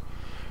salad.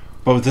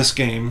 But with this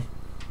game,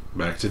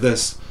 back to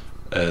this,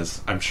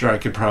 as I'm sure I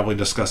could probably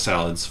discuss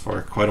salads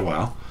for quite a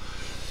while,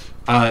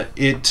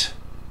 it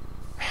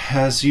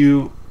has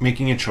you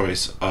making a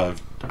choice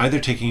of either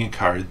taking a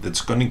card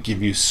that's going to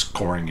give you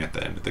scoring at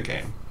the end of the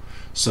game.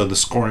 So the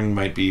scoring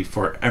might be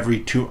for every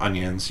 2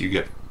 onions you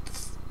get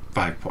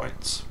 5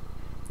 points.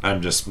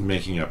 I'm just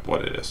making up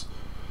what it is.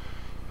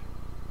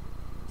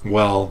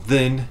 Well,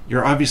 then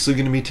you're obviously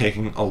going to be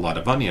taking a lot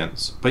of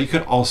onions, but you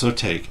could also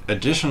take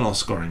additional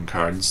scoring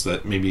cards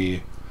that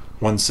maybe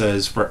one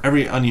says for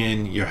every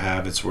onion you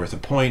have it's worth a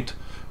point,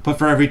 but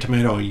for every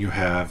tomato you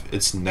have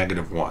it's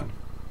 -1.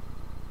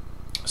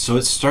 So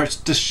it starts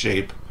to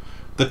shape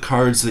the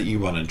cards that you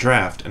want to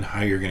draft and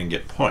how you're going to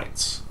get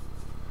points.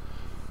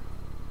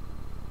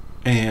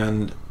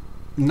 And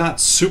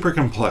not super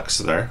complex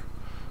there,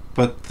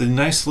 but the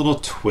nice little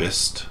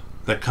twist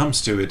that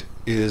comes to it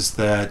is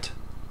that,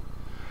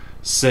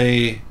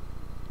 say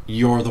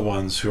you're the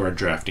ones who are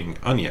drafting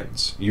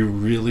onions. You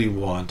really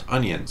want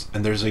onions,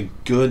 and there's a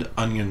good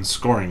onion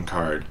scoring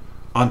card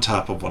on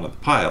top of one of the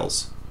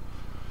piles.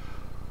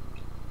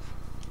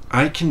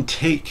 I can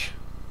take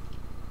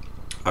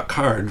a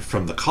card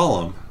from the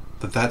column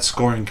that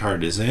scoring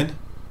card is in,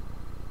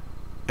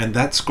 and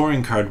that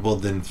scoring card will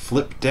then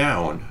flip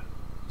down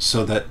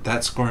so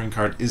that scoring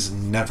card is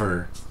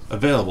never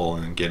available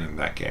again in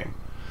that game.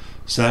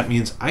 So that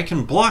means I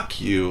can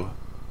block you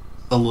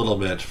a little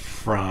bit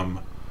from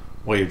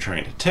what you're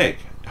trying to take.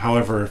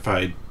 However, if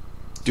I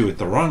do it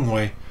the wrong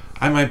way,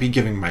 I might be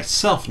giving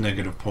myself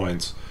negative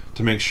points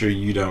to make sure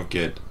you don't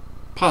get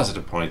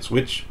positive points,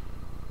 which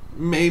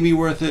may be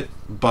worth it,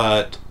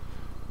 but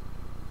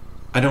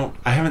I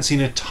haven't seen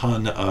a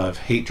ton of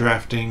hate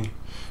drafting.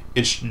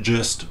 It's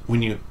just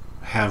when you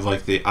have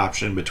like the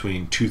option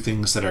between 2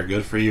 things that are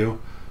good for you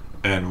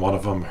and one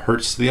of them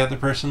hurts the other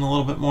person a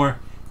little bit more,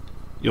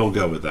 you'll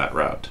go with that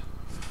route.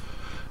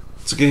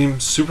 It's a game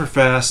super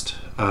fast,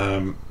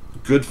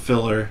 good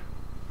filler.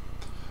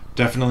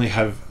 Definitely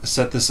have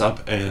set this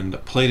up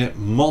and played it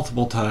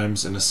multiple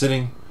times in a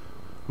sitting.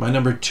 My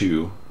number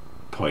 2,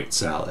 Point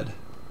Salad.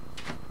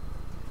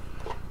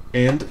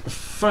 And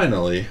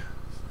finally,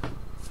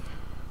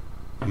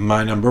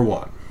 my number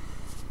one.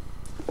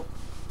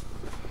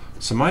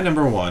 So my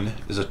number one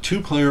is a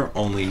 2-player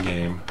only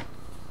game,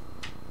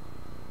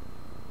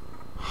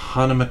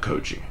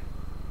 Hanamakoji.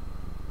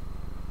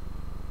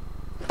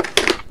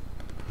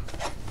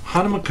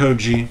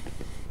 Hanamakoji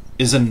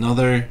is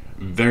another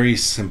very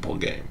simple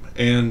game,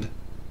 and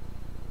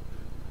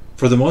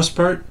for the most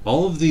part,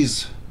 all of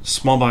these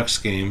small box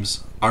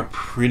games are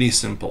pretty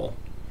simple.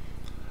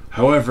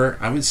 However,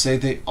 I would say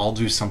they all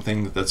do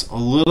something that's a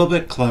little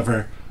bit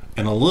clever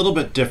and a little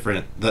bit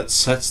different that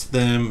sets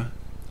them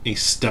a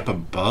step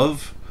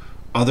above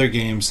other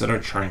games that are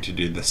trying to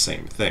do the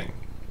same thing.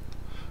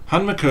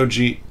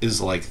 Hanamakoji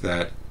is like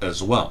that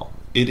as well.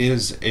 It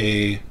is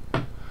a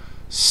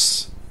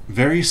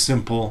very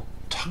simple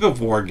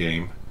tug-of-war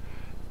game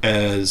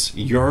as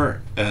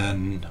you're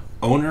an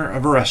owner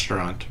of a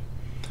restaurant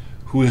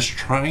who is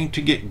trying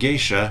to get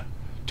geisha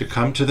to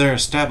come to their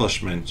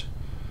establishment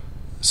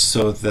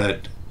so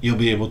that you'll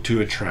be able to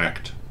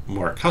attract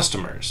more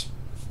customers.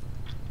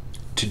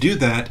 To do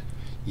that,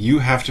 you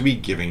have to be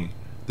giving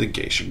the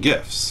geisha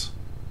gifts.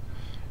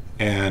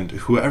 And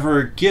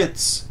whoever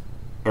gets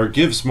or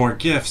gives more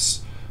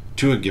gifts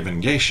to a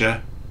given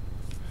geisha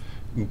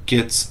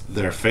gets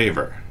their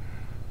favor.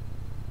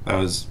 That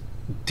was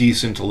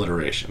decent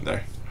alliteration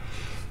there.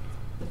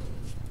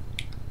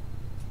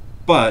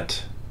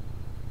 But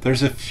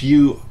there's a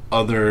few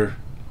other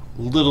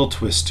little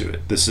twists to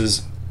it. This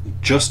is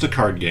just a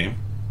card game,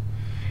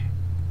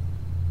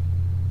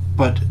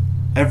 but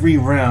every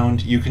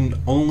round you can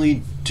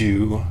only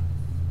do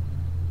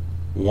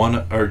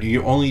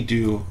you only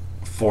do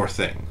 4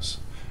 things,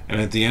 and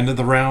at the end of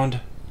the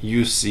round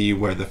you see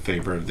where the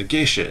favor of the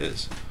geisha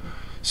is.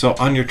 So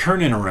on your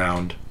turn in a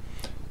round,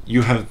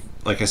 you have,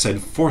 like I said,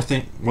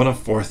 one of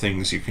 4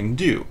 things you can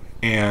do,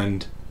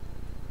 and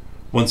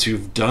once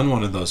you've done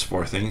one of those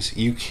 4 things,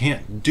 you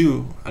can't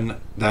do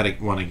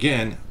that one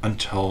again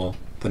until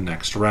the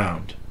next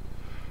round.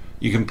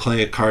 You can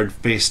play a card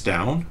face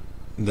down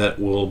that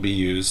will be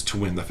used to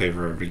win the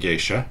favor of a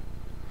geisha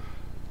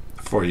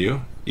for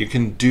you. You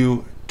can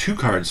do 2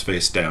 cards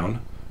face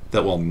down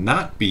that will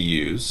not be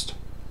used.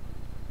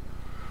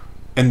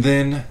 And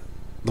then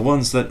the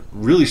ones that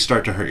really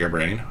start to hurt your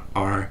brain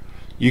are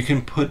you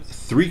can put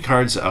 3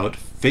 cards out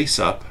face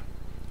up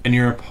and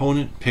your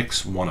opponent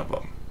picks one of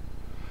them.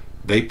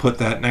 They put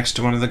that next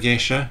to one of the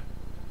geisha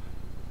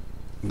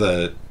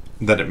that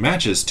it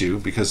matches to,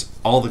 because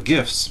all the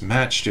gifts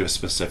match to a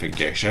specific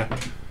geisha,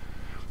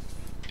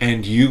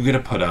 and you get to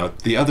put out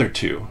the other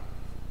 2.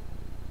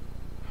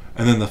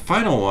 And then the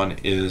final one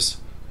is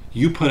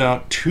you put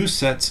out 2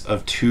 sets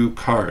of 2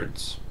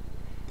 cards.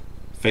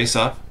 Face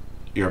up,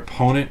 your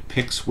opponent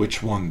picks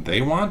which one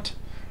they want,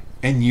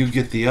 and you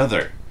get the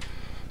other.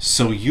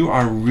 So you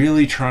are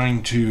really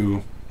trying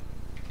to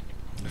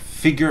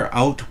figure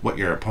out what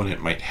your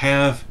opponent might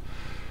have,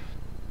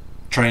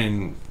 try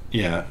and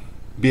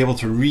be able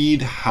to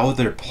read how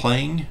they're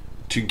playing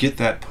to get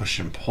that push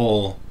and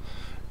pull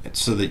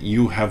so that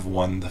you have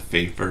won the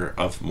favor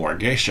of more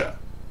geisha.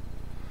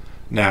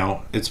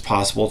 Now, it's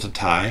possible to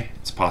tie.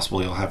 It's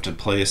possible you'll have to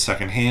play a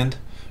second hand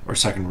or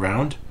second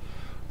round,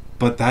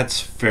 but that's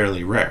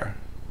fairly rare.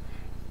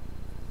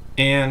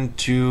 And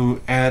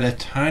to add a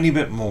tiny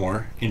bit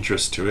more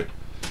interest to it,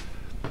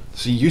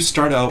 so you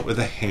start out with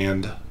a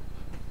hand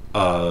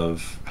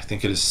of, I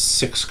think it is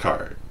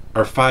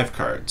 5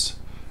 cards,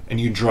 and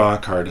you draw a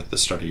card at the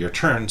start of your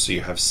turn, so you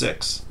have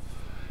 6.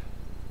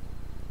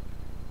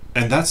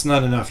 And that's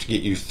not enough to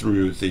get you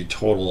through the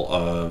total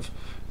of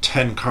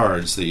 10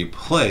 cards that you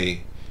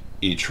play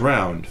each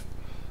round.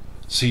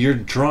 So you're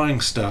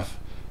drawing stuff,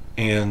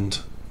 and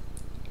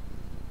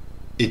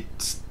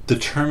it's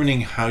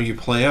determining how you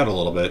play out a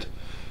little bit.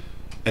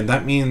 And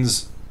that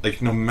means,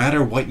 like, no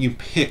matter what you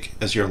pick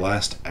as your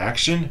last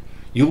action,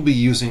 you'll be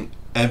using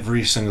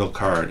every single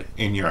card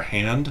in your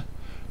hand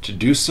to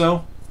do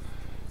so.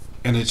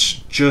 And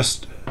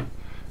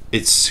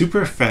it's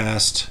super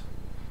fast,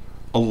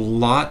 a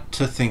lot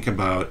to think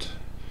about,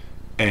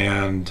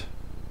 and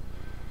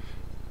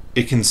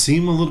it can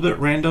seem a little bit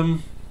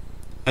random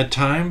at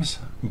times,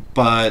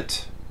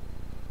 but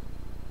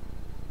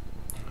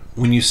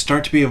when you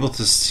start to be able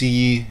to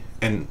see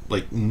and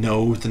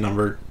know the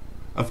number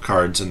of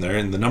cards in there,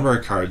 and the number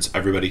of cards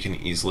everybody can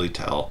easily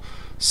tell.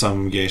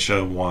 Some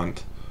geisha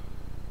want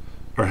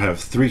or have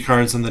 3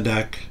 cards in the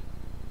deck,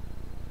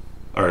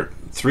 or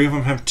 3 of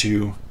them have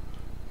 2,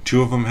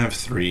 2 of them have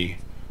 3,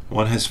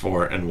 1 has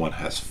 4, and 1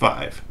 has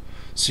 5.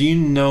 So you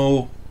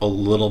know a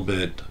little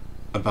bit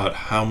about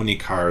how many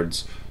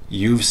cards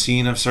you've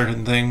seen of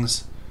certain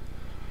things,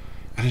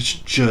 and it's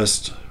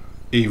just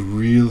a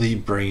really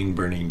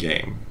brain-burning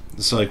game.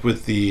 So like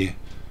with the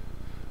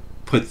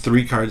put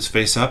 3 cards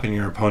face up and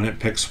your opponent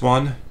picks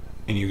one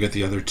and you get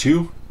the other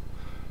 2,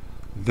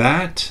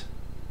 that,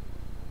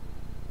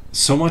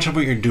 so much of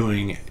what you're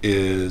doing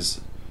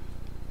is,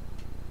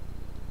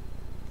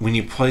 when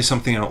you play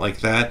something out like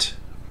that,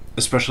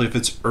 especially if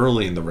it's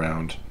early in the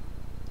round,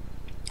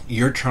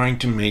 you're trying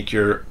to make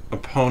your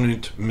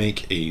opponent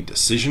make a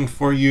decision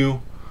for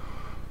you,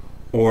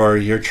 or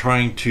you're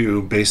trying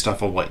to, based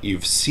off of what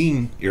you've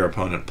seen your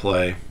opponent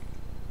play,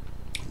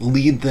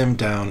 lead them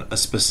down a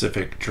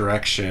specific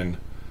direction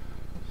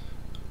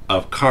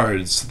of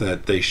cards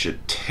that they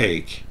should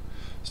take,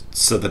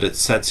 so that it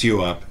sets you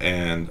up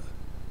and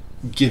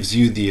gives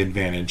you the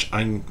advantage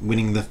on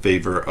winning the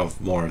favor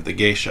of more of the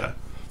geisha.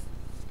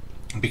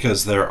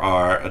 Because there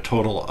are a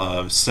total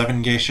of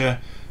 7 geisha,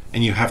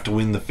 and you have to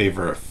win the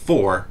favor of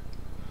 4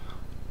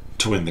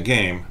 to win the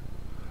game,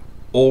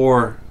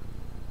 or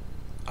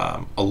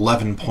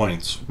 11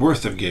 points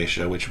worth of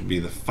geisha, which would be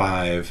the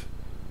 5,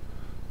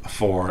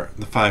 4,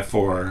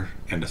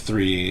 and a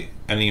 3,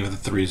 any of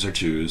the 3s or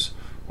 2s,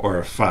 or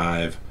a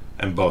 5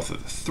 and both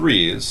of the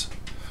 3s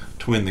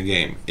to win the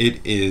game. It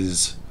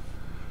is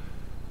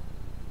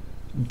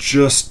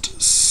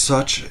just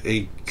such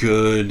a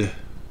good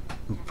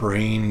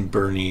brain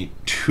burny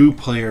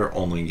 2-player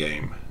only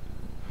game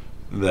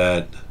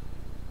that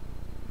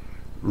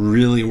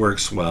really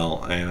works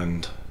well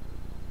and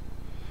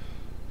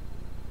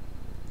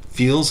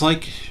feels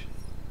like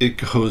it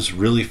goes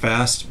really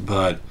fast,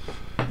 but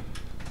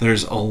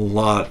there's a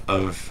lot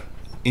of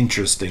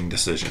interesting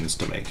decisions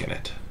to make in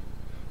it.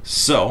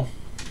 So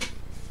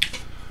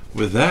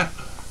with that,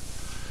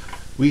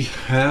 we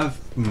have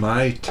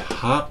my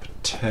top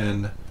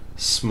 10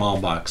 small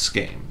box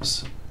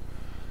games.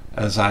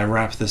 As I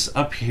wrap this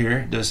up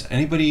here, does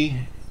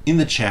anybody in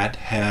the chat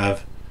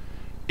have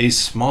a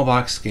small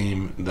box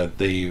game that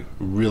they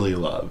really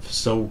love?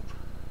 So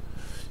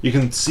you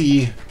can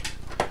see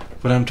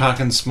when I'm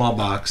talking small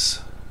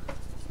box,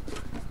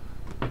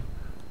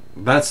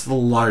 that's the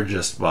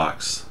largest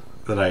box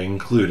that I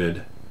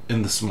included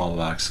in the small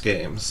box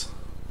games.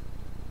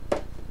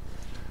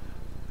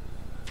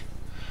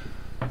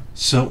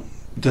 So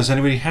does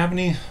anybody have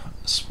any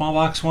small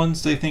box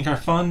ones they think are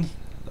fun?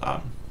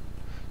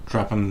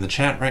 Drop them in the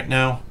chat right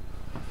now.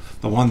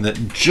 The one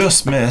that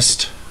just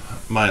missed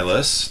my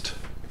list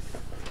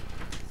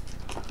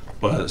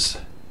was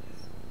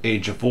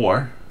Age of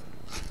War.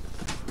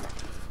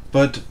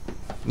 But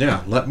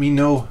yeah, let me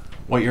know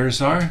what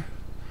yours are.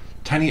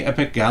 Tiny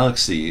Epic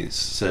Galaxies,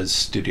 says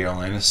Studio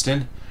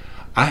Lanniston.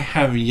 I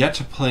have yet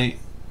to play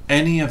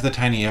any of the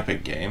Tiny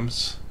Epic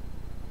games.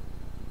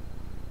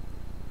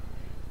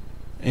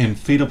 And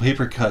Fatal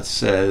Paper Cut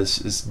says,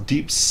 is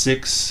Deep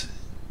 6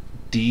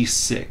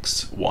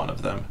 D6 one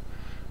of them?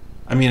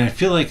 I mean, I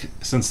feel like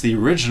since the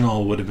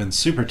original would have been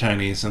super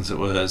tiny since it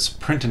was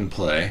print and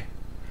play,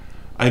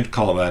 I'd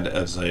call that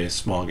as a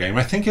small game.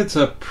 I think it's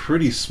a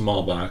pretty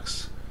small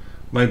box.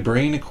 My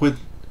brain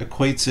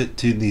equates it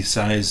to the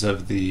size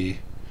of the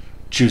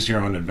Choose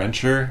Your Own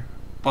Adventure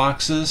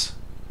boxes,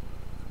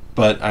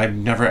 but I've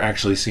never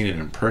actually seen it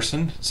in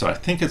person, so I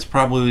think it's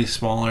probably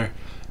smaller.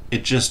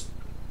 It just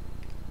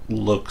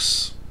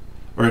looks,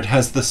 or it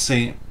has the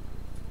same,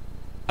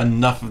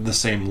 enough of the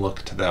same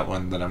look to that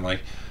one that I'm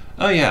like,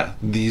 oh yeah,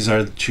 these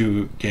are the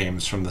 2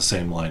 games from the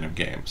same line of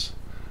games.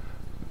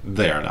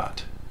 They are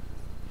not.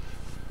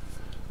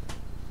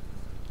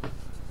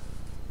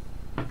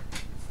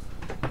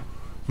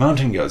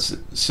 Mountain Goats.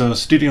 So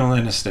Studio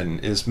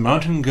Lanniston, is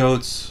Mountain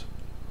Goats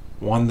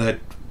one that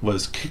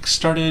was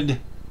kickstarted?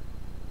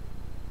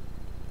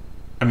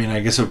 I mean,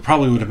 I guess it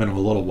probably would have been a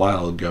little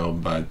while ago,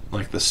 but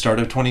like the start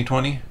of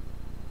 2020?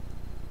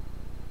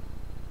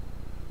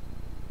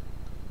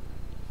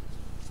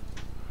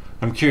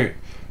 I'm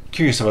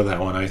curious about that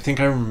one. I think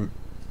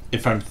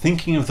if I'm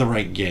thinking of the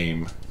right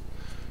game,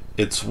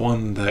 it's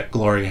one that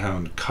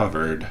Gloryhound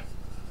covered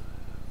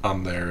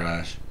on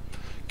their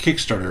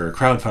Kickstarter or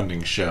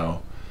crowdfunding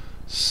show.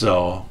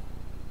 So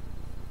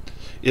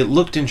it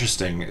looked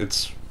interesting.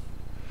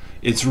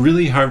 It's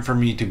really hard for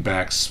me to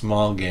back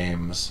small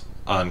games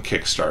on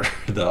Kickstarter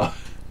though.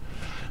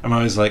 I'm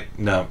always like,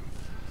 no.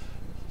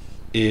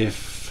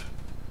 If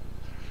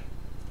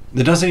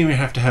it doesn't even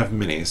have to have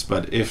minis,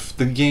 but if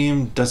the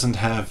game doesn't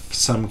have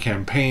some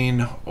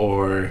campaign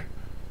or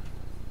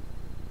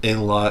a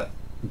lot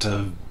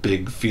of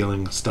big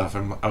feeling stuff,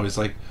 I'm always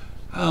like,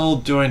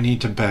 oh, do I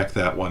need to back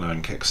that one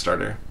on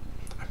Kickstarter?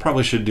 I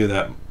probably should do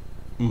that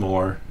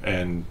more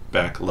and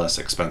back less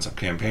expensive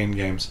campaign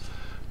games,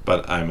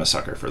 but I'm a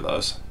sucker for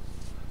those.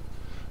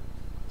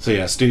 So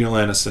yeah, Studio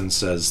Lanniston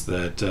says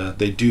that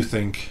they do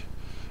think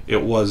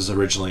it was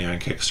originally on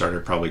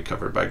Kickstarter, probably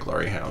covered by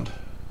Gloryhound.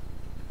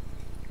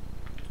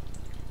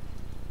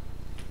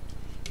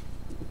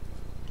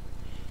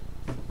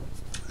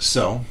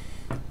 So,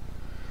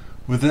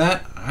 with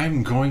that,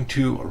 I'm going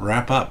to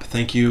wrap up.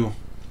 Thank you,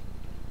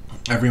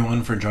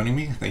 everyone, for joining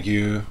me. Thank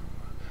you,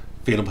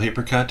 Fatal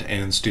Paper Cut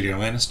and Studio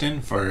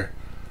Lanniston, for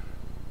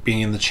being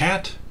in the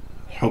chat.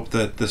 Hope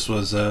that this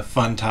was a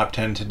fun top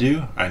 10 to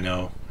do. I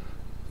know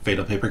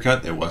Fatal Paper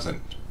Cut, it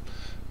wasn't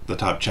the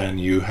top 10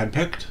 you had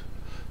picked.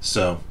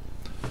 So,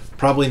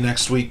 probably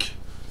next week,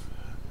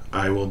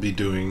 I will be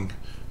doing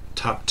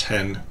top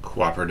 10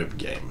 cooperative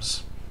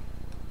games.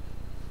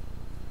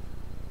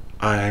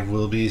 I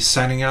will be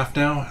signing off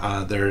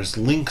now. There's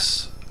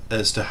links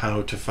as to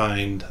how to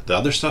find the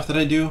other stuff that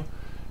I do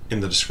in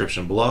the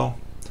description below,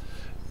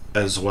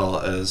 as well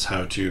as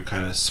how to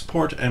kind of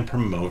support and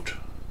promote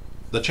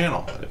the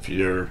channel if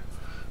you're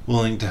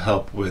willing to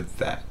help with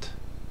that.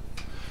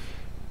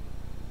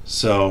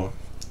 So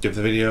give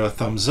the video a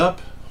thumbs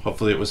up.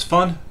 Hopefully it was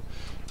fun,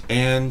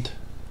 and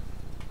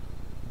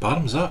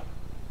bottoms up.